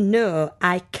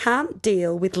 I can't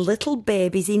deal with little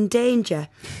babies in danger.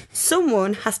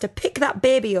 Someone has to pick that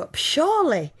baby up,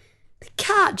 surely. They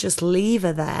can't just leave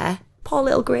her there. Poor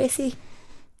little Gracie.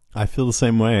 I feel the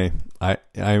same way.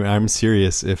 I'm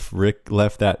serious. If Rick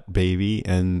left that baby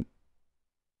and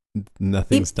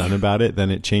nothing's done about it, then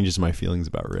it changes my feelings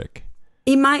about Rick.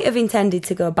 He might have intended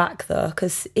to go back, though,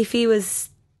 because if he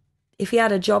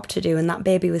had a job to do and that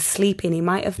baby was sleeping, he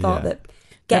might have thought that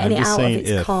getting it out of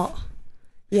its cot.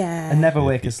 Yeah. And never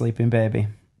wake a sleeping baby.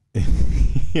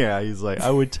 Yeah, he's like,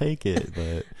 I would take it,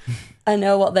 but I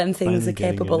know what them things are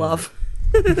capable of.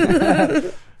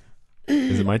 Is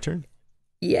it my turn?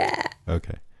 Yeah.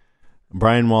 Okay.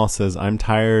 Brian Wall says, I'm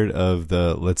tired of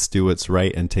the let's do what's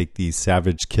right and take these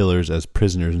savage killers as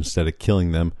prisoners instead of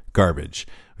killing them garbage.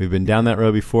 We've been down that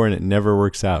road before and it never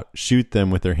works out. Shoot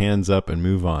them with their hands up and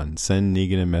move on. Send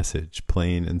Negan a message,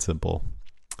 plain and simple.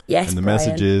 Yes, and the Brian.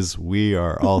 message is, we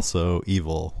are also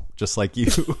evil, just like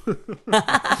you.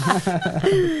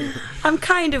 I'm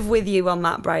kind of with you on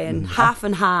that, Brian. Half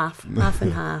and half. Half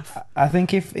and half. I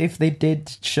think if they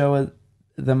did show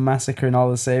the massacre and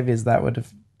all the saviors, that would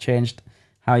have changed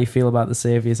how you feel about the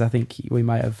saviors. I think we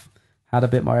might have had a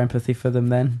bit more empathy for them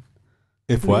then.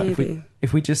 If what?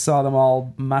 If we just saw them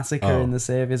all massacring the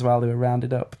saviors while they were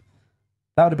rounded up,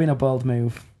 that would have been a bold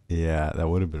move. Yeah, that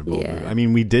would have been a bold move. I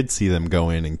mean, we did see them go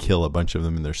in and kill a bunch of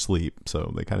them in their sleep,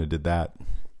 so they kind of did that.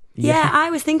 Yeah, I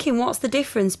was thinking, what's the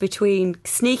difference between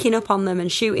sneaking up on them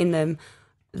and shooting them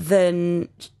than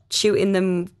shooting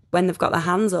them when they've got their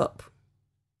hands up?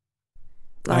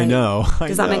 I know.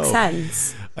 Does that make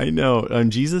sense? I know.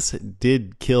 Jesus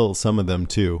did kill some of them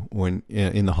too when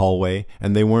in the hallway,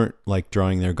 and they weren't like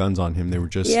drawing their guns on him. They were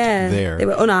just there. They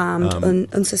were unarmed,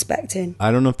 unsuspecting.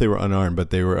 I don't know if they were unarmed, but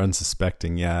they were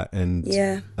unsuspecting. Yeah, and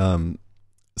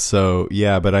So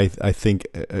yeah, but I think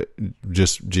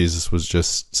just Jesus was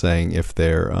just saying if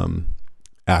they're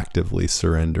actively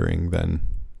surrendering, then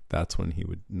that's when he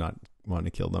would not want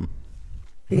to kill them.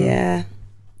 Yeah.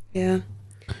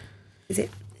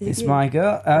 It's my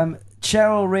go.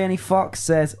 Cheryl Rainey Fox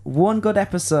says, one good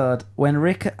episode. When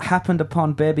Rick happened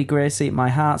upon baby Gracie, my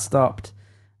heart stopped.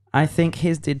 I think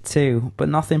his did too, but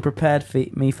nothing prepared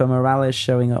me for Morales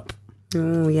showing up.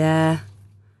 Oh, yeah.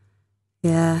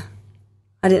 Yeah.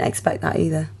 I didn't expect that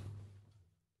either.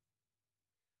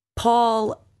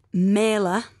 Paul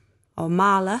Marler.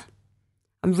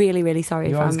 I'm really, really sorry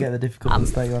you if always I'm... get the difficult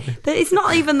ones, don't you? It's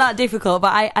not even that difficult,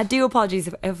 but I do apologise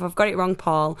if I've got it wrong,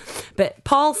 Paul. But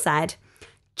Paul said,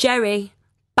 Jerry,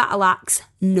 battle axe,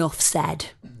 nuff said.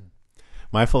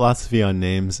 My philosophy on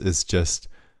names is just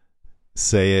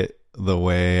say it the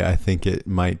way I think it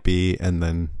might be and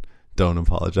then don't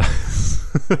apologize.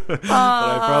 But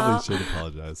I probably should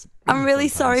apologize. I'm really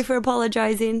sorry for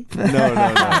apologising. No.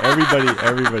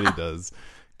 Everybody does.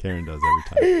 Karen does every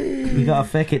time. You gotta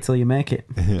fake it till you make it.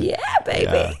 Yeah,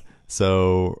 baby. Yeah.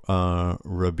 So,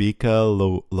 Rebecca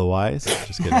Louise,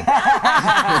 just kidding.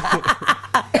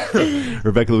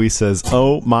 Rebecca Louise says,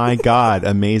 oh my God,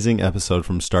 amazing episode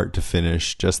from start to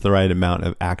finish. Just the right amount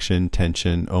of action,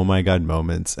 tension, oh my God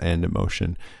moments, and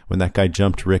emotion. When that guy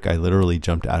jumped Rick, I literally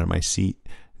jumped out of my seat.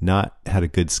 Not had a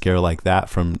good scare like that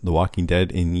from The Walking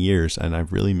Dead in years, and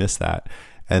I've really missed that.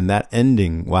 And that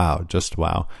ending, wow, just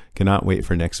wow. Cannot wait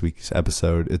for next week's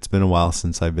episode. It's been a while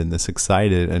since I've been this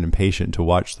excited and impatient to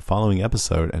watch the following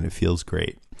episode, and it feels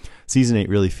great. Season 8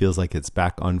 really feels like it's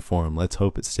back on form. Let's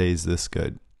hope it stays this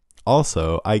good.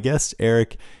 Also, I guessed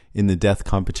Eric in the death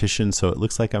competition, so it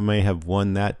looks like I may have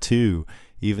won that too.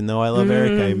 Even though I love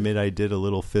Eric, I admit I did a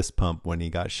little fist pump when he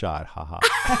got shot. Haha.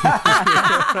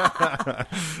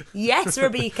 Yes,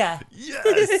 Rebecca.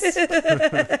 Yes.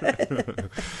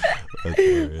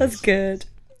 That's good.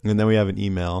 And then we have an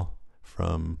email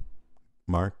from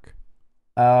Mark.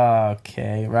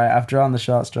 Okay, right. I've drawn the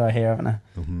short straw here, haven't I?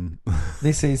 Mm-hmm.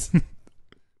 This is.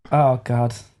 Oh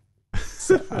God.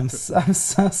 I'm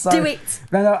so sorry. Do it.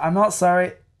 No, I'm not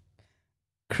sorry.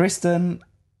 Kristen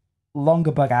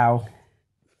Longerbagau.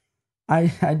 I'm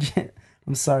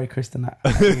sorry, Kristen.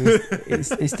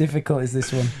 It's difficult, is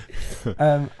this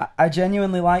one. I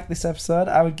genuinely like this episode.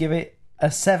 I would give it a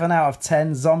 7 out of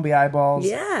 10. Zombie eyeballs.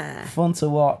 Yeah. Fun to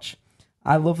watch.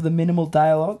 I love the minimal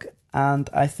dialogue, and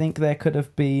I think there could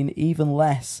have been even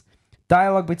less.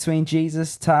 Dialogue between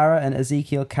Jesus, Tara, and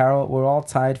Ezekiel Carroll were all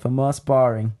tied for most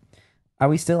boring. Are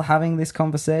we still having this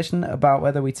conversation about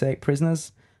whether we take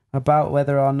prisoners? About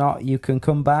whether or not you can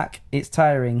come back? It's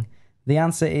tiring. The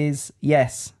answer is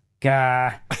yes.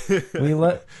 Gah. We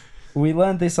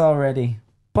learned this already.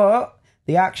 But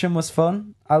the action was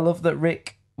fun. I love that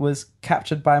Rick was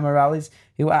captured by Morales,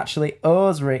 who actually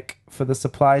owes Rick for the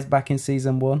supplies back in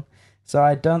season 1. So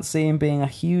I don't see him being a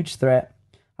huge threat.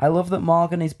 I love that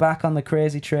Morgan is back on the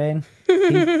crazy train.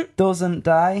 He doesn't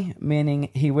die, meaning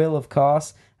he will, of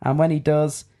course. And when he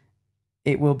does,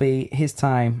 it will be his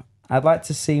time. I'd like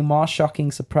to see more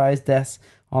shocking surprise deaths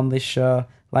on this show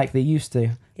like they used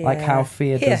to, like how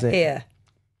Fear does it. Here.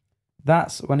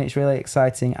 That's when it's really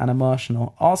exciting and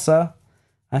emotional. Also,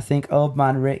 I think Old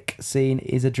Man Rick scene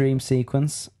is a dream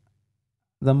sequence.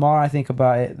 The more I think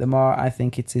about it, the more I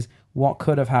think it is what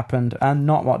could have happened and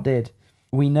not what did.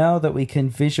 We know that we can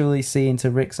visually see into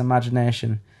Rick's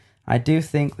imagination. I do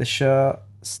think the show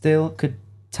still could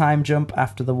time jump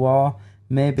after the war,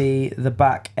 maybe the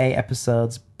back 8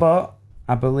 episodes, but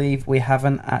I believe we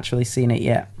haven't actually seen it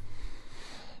yet.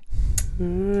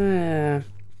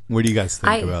 What do you guys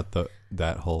think about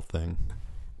that whole thing?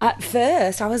 At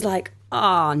first, I was like,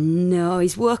 oh no,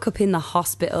 he's woke up in the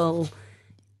hospital.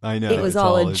 I know. It was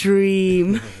all a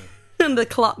dream. And the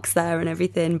clock's there and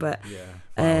everything, but...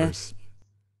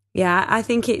 Yeah, I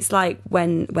think it's like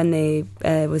when they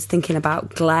was thinking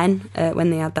about Glenn, when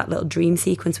they had that little dream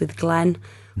sequence with Glenn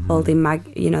holding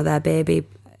their baby.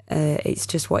 It's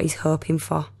just what he's hoping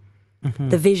for. Mm-hmm.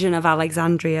 The vision of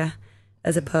Alexandria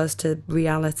as opposed to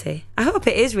reality. I hope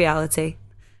it is reality,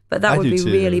 but that would be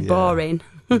really boring.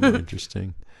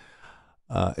 Interesting.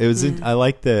 It was. I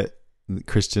like that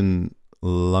Christian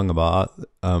Langaba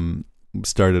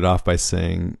started off by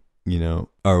saying,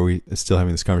 are we still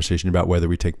having this conversation about whether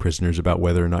we take prisoners, about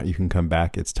whether or not you can come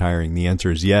back? It's tiring. The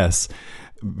answer is yes,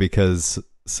 because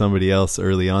somebody else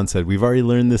early on said, we've already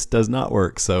learned this does not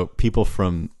work. So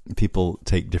people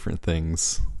take different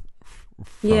things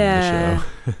from the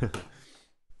show.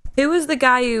 Who was the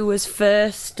guy who was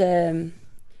first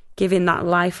giving that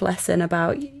life lesson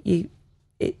about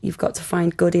you've got to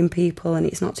find good in people and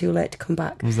it's not too late to come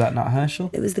back? Was that not Herschel?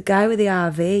 It was the guy with the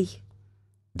RV.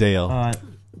 Dale.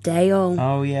 Dale.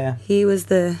 Oh, yeah. He was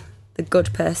the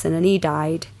good person and he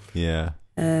died. Yeah.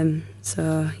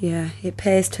 So, yeah, it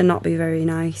pays to not be very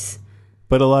nice.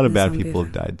 But a lot of bad people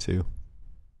have died too.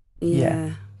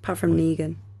 Yeah. Apart from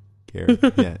Negan.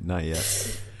 Yeah, not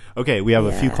yet. Okay, we have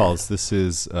a few calls. This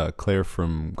is Claire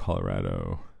from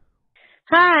Colorado.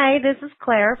 Hi, this is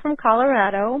Claire from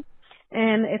Colorado,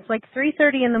 and it's like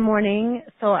 3:30 in the morning,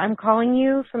 so I'm calling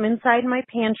you from inside my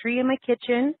pantry in my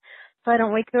kitchen so I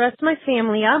don't wake the rest of my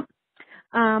family up.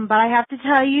 But I have to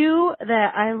tell you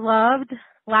that I loved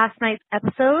last night's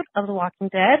episode of The Walking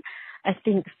Dead. I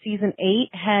think season 8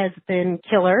 has been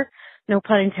killer, no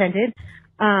pun intended.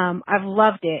 I've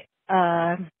loved it.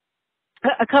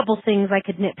 A couple things I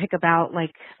could nitpick about,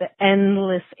 like the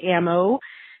endless ammo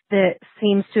that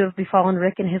seems to have befallen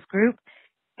Rick and his group.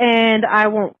 And I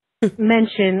won't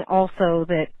mention also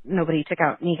that nobody took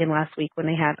out Negan last week when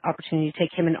they had opportunity to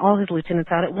take him and all his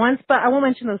lieutenants out at once, but I won't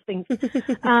mention those things.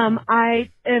 I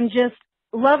am just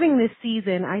loving this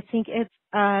season. I think it's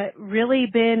really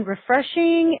been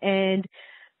refreshing and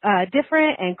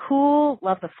different and cool.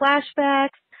 Love the flashbacks.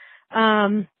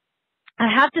 I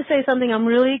have to say something I'm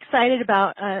really excited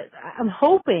about. I'm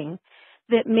hoping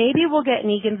that maybe we'll get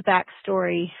Negan's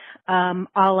backstory a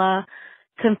la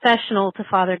confessional to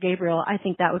Father Gabriel. I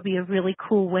think that would be a really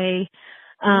cool way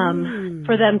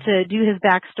for them to do his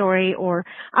backstory, or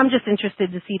I'm just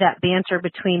interested to see that banter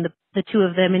between the two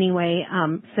of them anyway,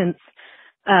 since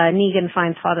Negan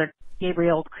finds Father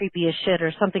Gabriel creepy as shit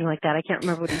or something like that. I can't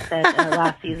remember what he said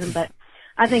last season, but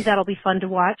I think that'll be fun to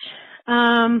watch.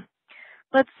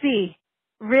 Let's see.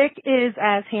 Rick is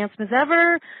as handsome as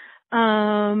ever.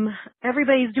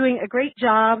 Everybody's doing a great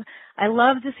job. I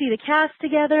love to see the cast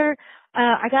together.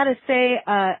 I gotta say,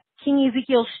 King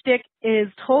Ezekiel's shtick is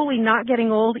totally not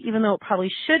getting old, even though it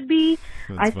probably should be.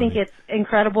 I think it's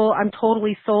incredible. I'm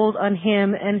totally sold on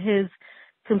him and his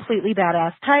completely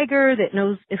badass tiger that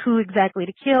knows who exactly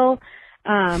to kill.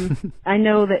 I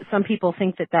know that some people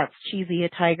think that that's cheesy, a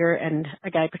tiger and a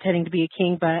guy pretending to be a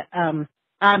king, but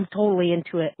I'm totally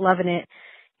into it, loving it.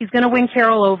 He's going to win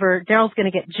Carol over. Daryl's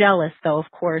going to get jealous, though,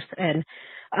 of course, and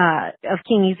of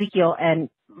King Ezekiel and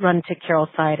run to Carol's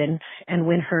side and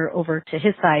win her over to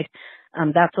his side.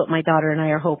 That's what my daughter and I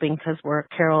are hoping because we're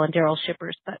Carol and Daryl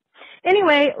shippers. But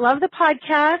anyway, love the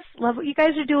podcast. Love what you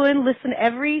guys are doing. Listen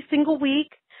every single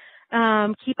week.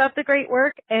 Keep up the great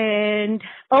work. And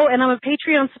I'm a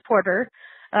Patreon supporter.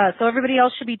 So everybody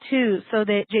else should be too, so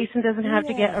that Jason doesn't have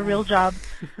to get a real job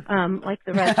like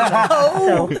the rest of us.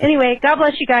 So anyway, God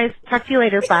bless you guys. Talk to you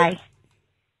later. Bye.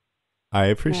 I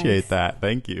appreciate that.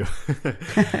 Thank you.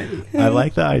 I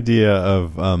like the idea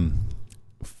of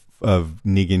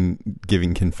Negan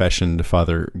giving confession to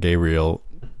Father Gabriel.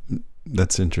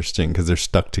 That's interesting because they're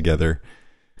stuck together.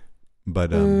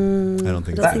 But I don't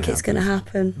think it's going to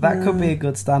happen. That could be a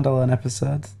good standalone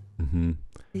episode. Mm-hmm.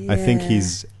 Yeah. I think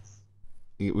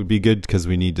it would be good because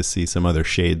we need to see some other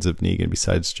shades of Negan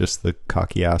besides just the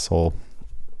cocky asshole.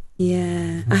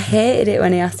 Yeah. I hated it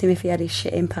when he asked him if he had his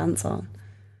shitting pants on.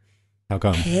 How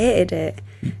come? I hated it.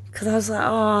 Because I was like,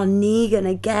 oh, Negan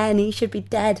again. He should be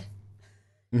dead.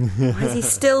 Why is he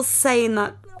still saying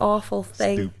that awful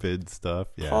thing? Stupid stuff.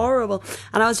 Yeah. Horrible.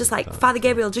 And I was just like, Father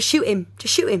Gabriel, just shoot him.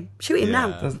 Just shoot him. Shoot him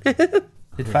now.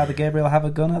 Did Father Gabriel have a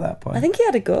gun at that point? I think he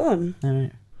had a gun. All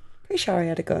right. Pretty sure he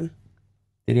had a gun.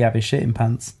 Did he have his shitting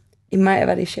pants? He might have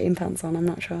had his shitting pants on, I'm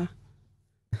not sure.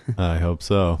 I hope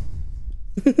so.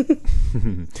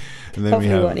 And then hopefully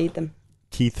we won't need them.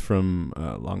 Keith from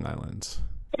Long Island.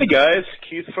 Hey guys,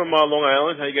 Keith from Long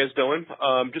Island. How you guys doing?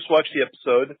 Just watched the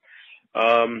episode.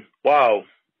 Wow.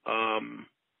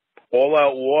 All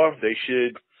Out War. They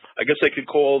should. I guess they could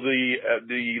call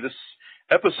this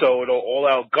episode All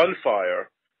Out Gunfire.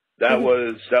 That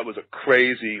was a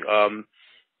crazy.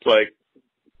 Like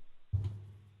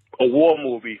a war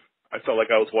movie. I felt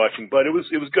like I was watching, but it was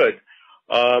good.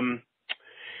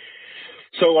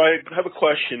 So I have a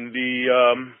question.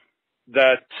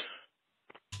 That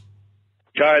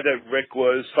guy that Rick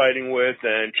was fighting with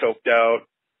and choked out,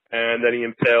 and then he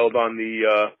impaled on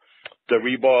the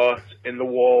rebar in the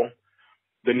wall.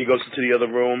 Then he goes into the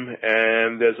other room,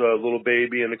 and there's a little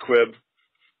baby in the crib.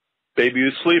 Baby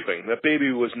was sleeping. That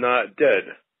baby was not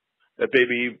dead. That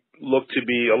baby looked to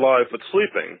be alive but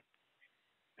sleeping,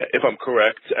 if I'm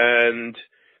correct. And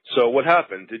so what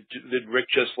happened? Did Rick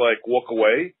just like walk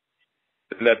away,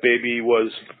 and that baby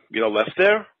was left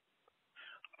there?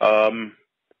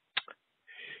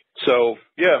 So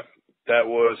yeah, that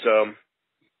was.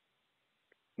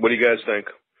 What do you guys think?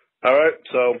 All right,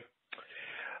 so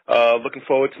looking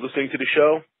forward to listening to the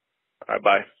show. All right,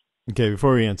 bye. Okay,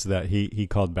 before we answer that, he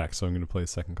called back, so I'm going to play a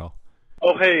second call.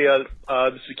 Oh, hey,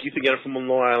 this is Keith again from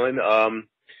Long Island.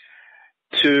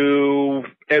 To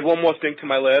add one more thing to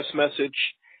my last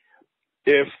message,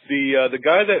 if the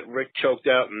guy that Rick choked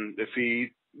out, and if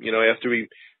he, after he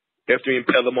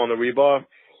impaled him on the rebar,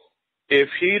 if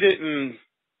he didn't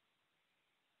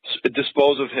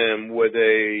dispose of him with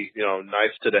a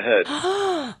knife to the head,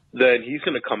 then he's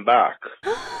going to come back,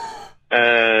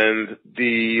 and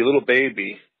the little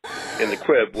baby in the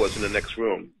crib was in the next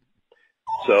room.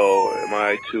 So am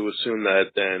I to assume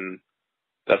that then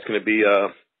that's going to be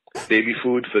baby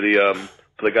food for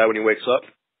the guy when he wakes up?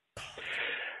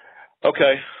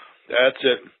 Okay, that's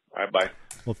it. All right, bye.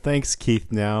 Well, thanks,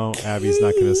 Keith. Now Abby's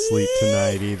not going to sleep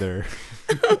tonight either.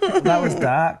 That was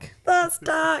dark. That's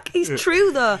dark. It's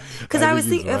true though, because I was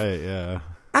thinking, yeah.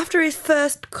 After his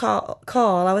first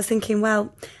call, I was thinking,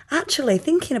 well, actually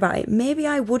thinking about it, maybe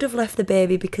I would have left the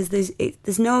baby because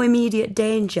there's no immediate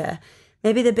danger.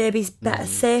 Maybe the baby's better,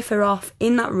 safer off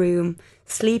in that room,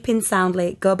 sleeping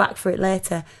soundly, go back for it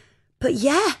later. But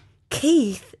yeah,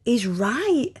 Keith is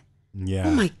right. Yeah.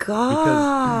 Oh my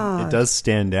God. Because it does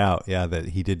stand out, that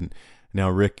he didn't. Now,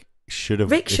 Rick should have.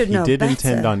 Rick should know better. If he did better.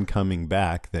 intend on coming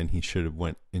back, then he should have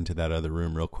went into that other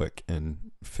room real quick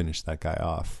and finished that guy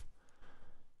off.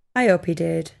 I hope he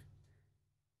did.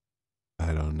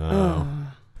 I don't know.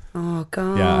 Oh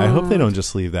God. Yeah, I hope they don't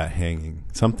just leave that hanging.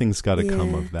 Something's got to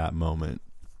come of that moment.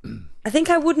 I think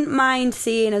I wouldn't mind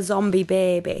seeing a zombie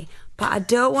baby, but I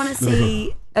don't want to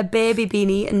see a baby being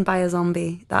eaten by a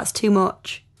zombie. That's too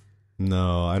much.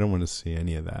 No, I don't want to see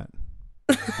any of that.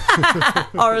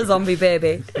 Or a zombie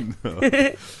baby. No.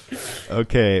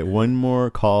 Okay, one more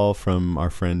call from our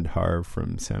friend Harv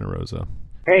from Santa Rosa.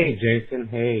 Hey, Jason.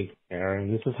 Hey,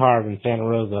 Aaron. This is Harv in Santa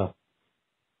Rosa.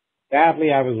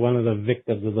 Sadly, I was one of the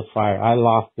victims of the fire. I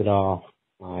lost it all.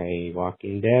 My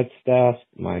Walking Dead stuff,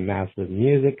 my massive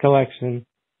music collection,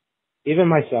 even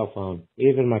my cell phone,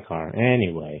 even my car.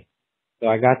 Anyway, so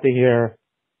I got to hear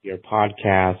your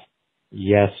podcast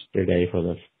yesterday for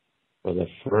the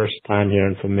first time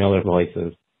hearing familiar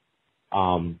voices.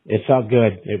 It felt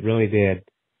good. It really did.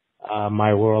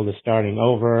 My world is starting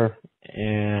over,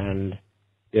 and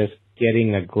just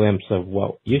getting a glimpse of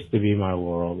what used to be my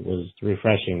world was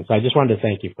refreshing. So I just wanted to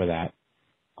thank you for that.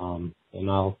 And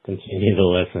I'll continue to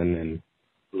listen, and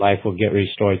life will get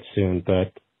restored soon.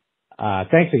 But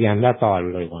thanks again. That's all I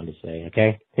really wanted to say.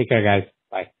 Okay? Take care, guys.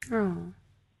 Bye. Oh.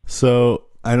 So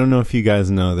I don't know if you guys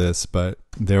know this, but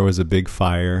there was a big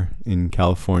fire in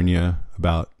California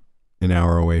about an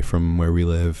hour away from where we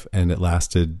live, and it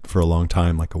lasted for a long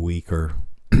time, like a week or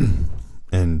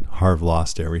and Harv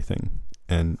lost everything.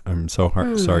 And I'm so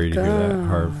sorry to hear that,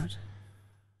 Harv.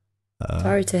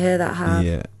 Sorry to hear that, Harv.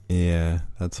 Yeah,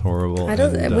 that's horrible.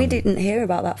 We didn't hear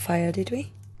about that fire, did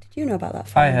we? Did you know about that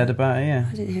fire? I heard about it, yeah.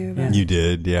 I didn't hear about it. You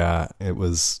did, yeah. It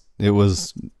was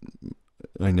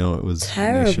I know it was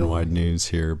terrible. Nationwide news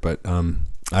here, but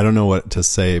I don't know what to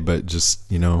say, but just,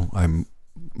 I'm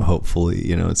hopefully,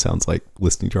 it sounds like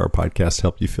listening to our podcast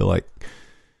helped you feel like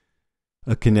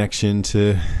a connection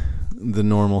to the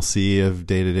normalcy of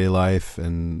day-to-day life.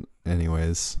 And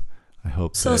anyways, I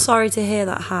hope sorry to hear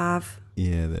that, Harv.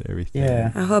 Yeah, that everything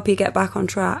I hope you get back on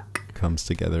track, comes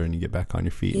together, and you get back on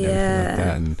your feet and everything like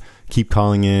that. And keep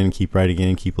calling in, keep writing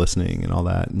in, keep listening and all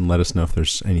that, and let us know if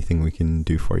there's anything we can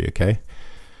do for you. Okay.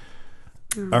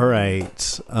 All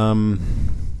right. I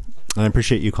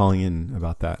appreciate you calling in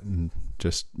about that and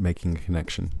just making a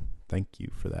connection. Thank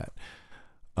you for that.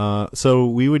 So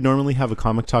we would normally have a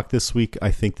comic talk this week.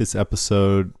 I think this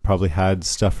episode probably had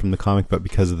stuff from the comic, but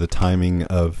because of the timing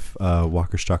of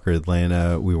Walker Stalker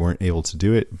Atlanta, we weren't able to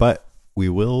do it. But we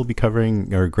will be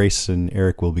covering, or Grace and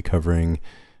Eric will be covering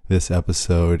this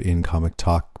episode in comic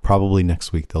talk. Probably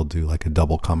next week they'll do like a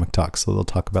double comic talk. So they'll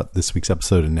talk about this week's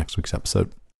episode and next week's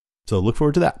episode. So look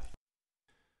forward to that.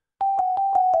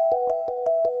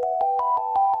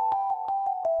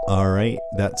 All right,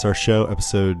 that's our show,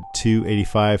 episode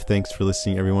 285. Thanks for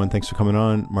listening, everyone. Thanks for coming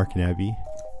on, Marc and Abi.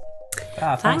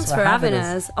 Thanks for having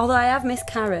us. Although I have missed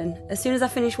Karen. As soon as I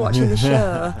finished watching the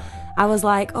show, I was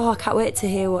like, I can't wait to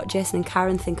hear what Jason and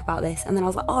Karen think about this. And then I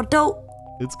was like, don't.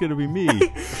 It's going to be me.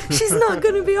 She's not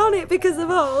going to be on it because of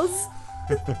us.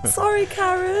 Sorry,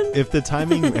 Karen. If the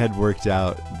timing had worked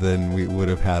out, then we would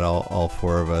have had all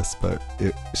four of us. But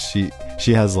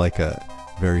she has like a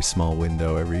very small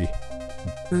window every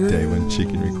day when she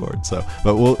can record. So,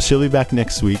 but she'll be back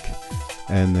next week,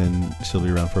 and then she'll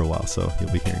be around for a while. So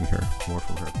you'll be hearing more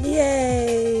from her.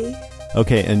 Yay!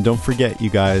 Okay, and don't forget, you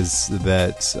guys,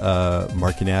 that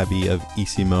Marc and Abi of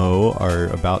Issimo are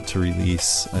about to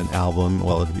release an album.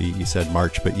 Well, it'll be, you said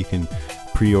March, but you can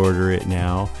pre-order it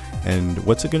now. And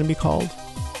what's it going to be called?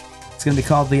 It's going to be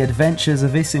called The Adventures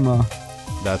of Issimo.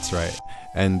 That's right.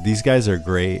 And these guys are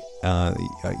great.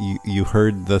 You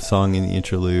heard the song in the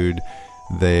interlude.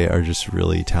 They are just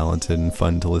really talented and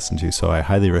fun to listen to. So I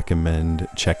highly recommend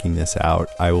checking this out.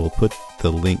 I will put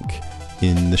the link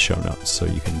in the show notes so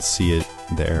you can see it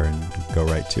there and go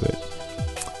right to it.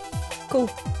 Cool.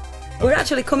 We're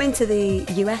actually coming to the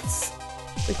US.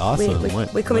 Awesome.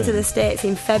 We're coming to the States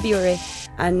in February,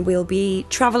 and we'll be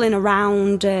traveling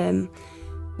around. We're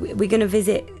going to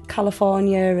visit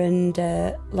California and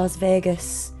Las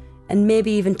Vegas and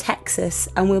maybe even Texas,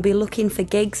 and we'll be looking for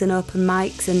gigs and open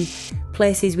mics and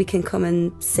places we can come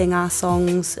and sing our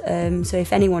songs. So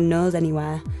if anyone knows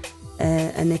anywhere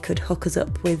and they could hook us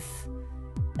up with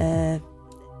a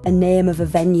name of a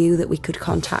venue that we could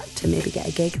contact to maybe get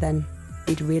a gig, then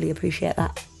we'd really appreciate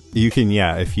that. You can,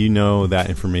 if you know that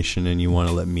information and you want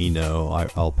to let me know,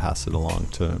 I'll pass it along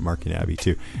to Marc and Abi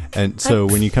too. And so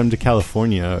when you come to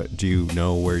California, do you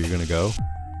know where you're going to go?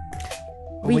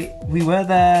 We were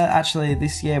there actually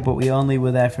this year, but we only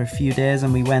were there for a few days,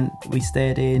 and we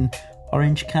stayed in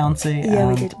Orange County. Yeah,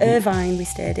 we did. Irvine we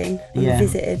stayed in, and we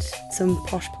visited some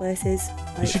posh places.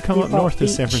 You should come up north to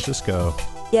San Francisco.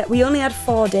 Yeah, we only had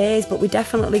 4 days, but we're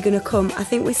definitely going to come. I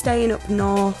think we're staying up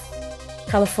north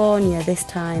California this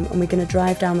time, and we're going to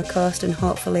drive down the coast and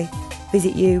hopefully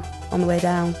visit you on the way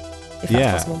down, if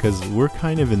that's possible. Because we're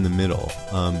kind of in the middle.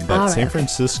 But San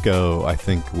Francisco, I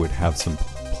think, would have some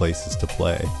places to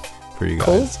play for you guys.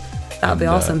 Cool. That would be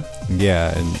awesome.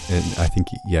 Yeah, and I think,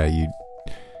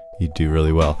 You do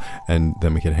really well. And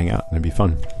then we can hang out and it'd be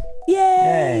fun.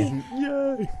 Yay!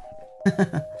 Yay!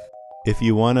 If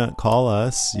you want to call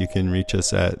us, you can reach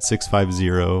us at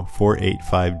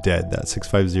 650-485-DEAD. That's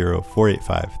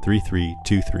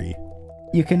 650-485-3323.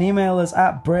 You can email us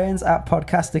at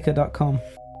brains@podcastica.com.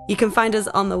 You can find us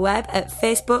on the web at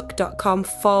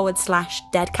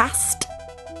facebook.com/deadcast.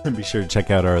 And be sure to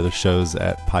check out our other shows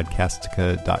at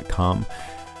podcastica.com.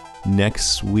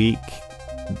 Next week,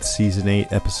 Season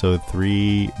 8, Episode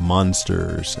 3,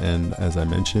 Monsters. And as I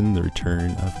mentioned, the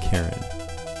return of Karen.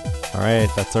 All right,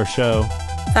 that's our show.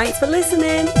 Thanks for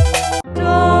listening.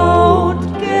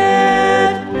 Don't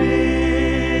get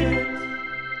big.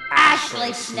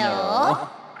 Ashley Snow.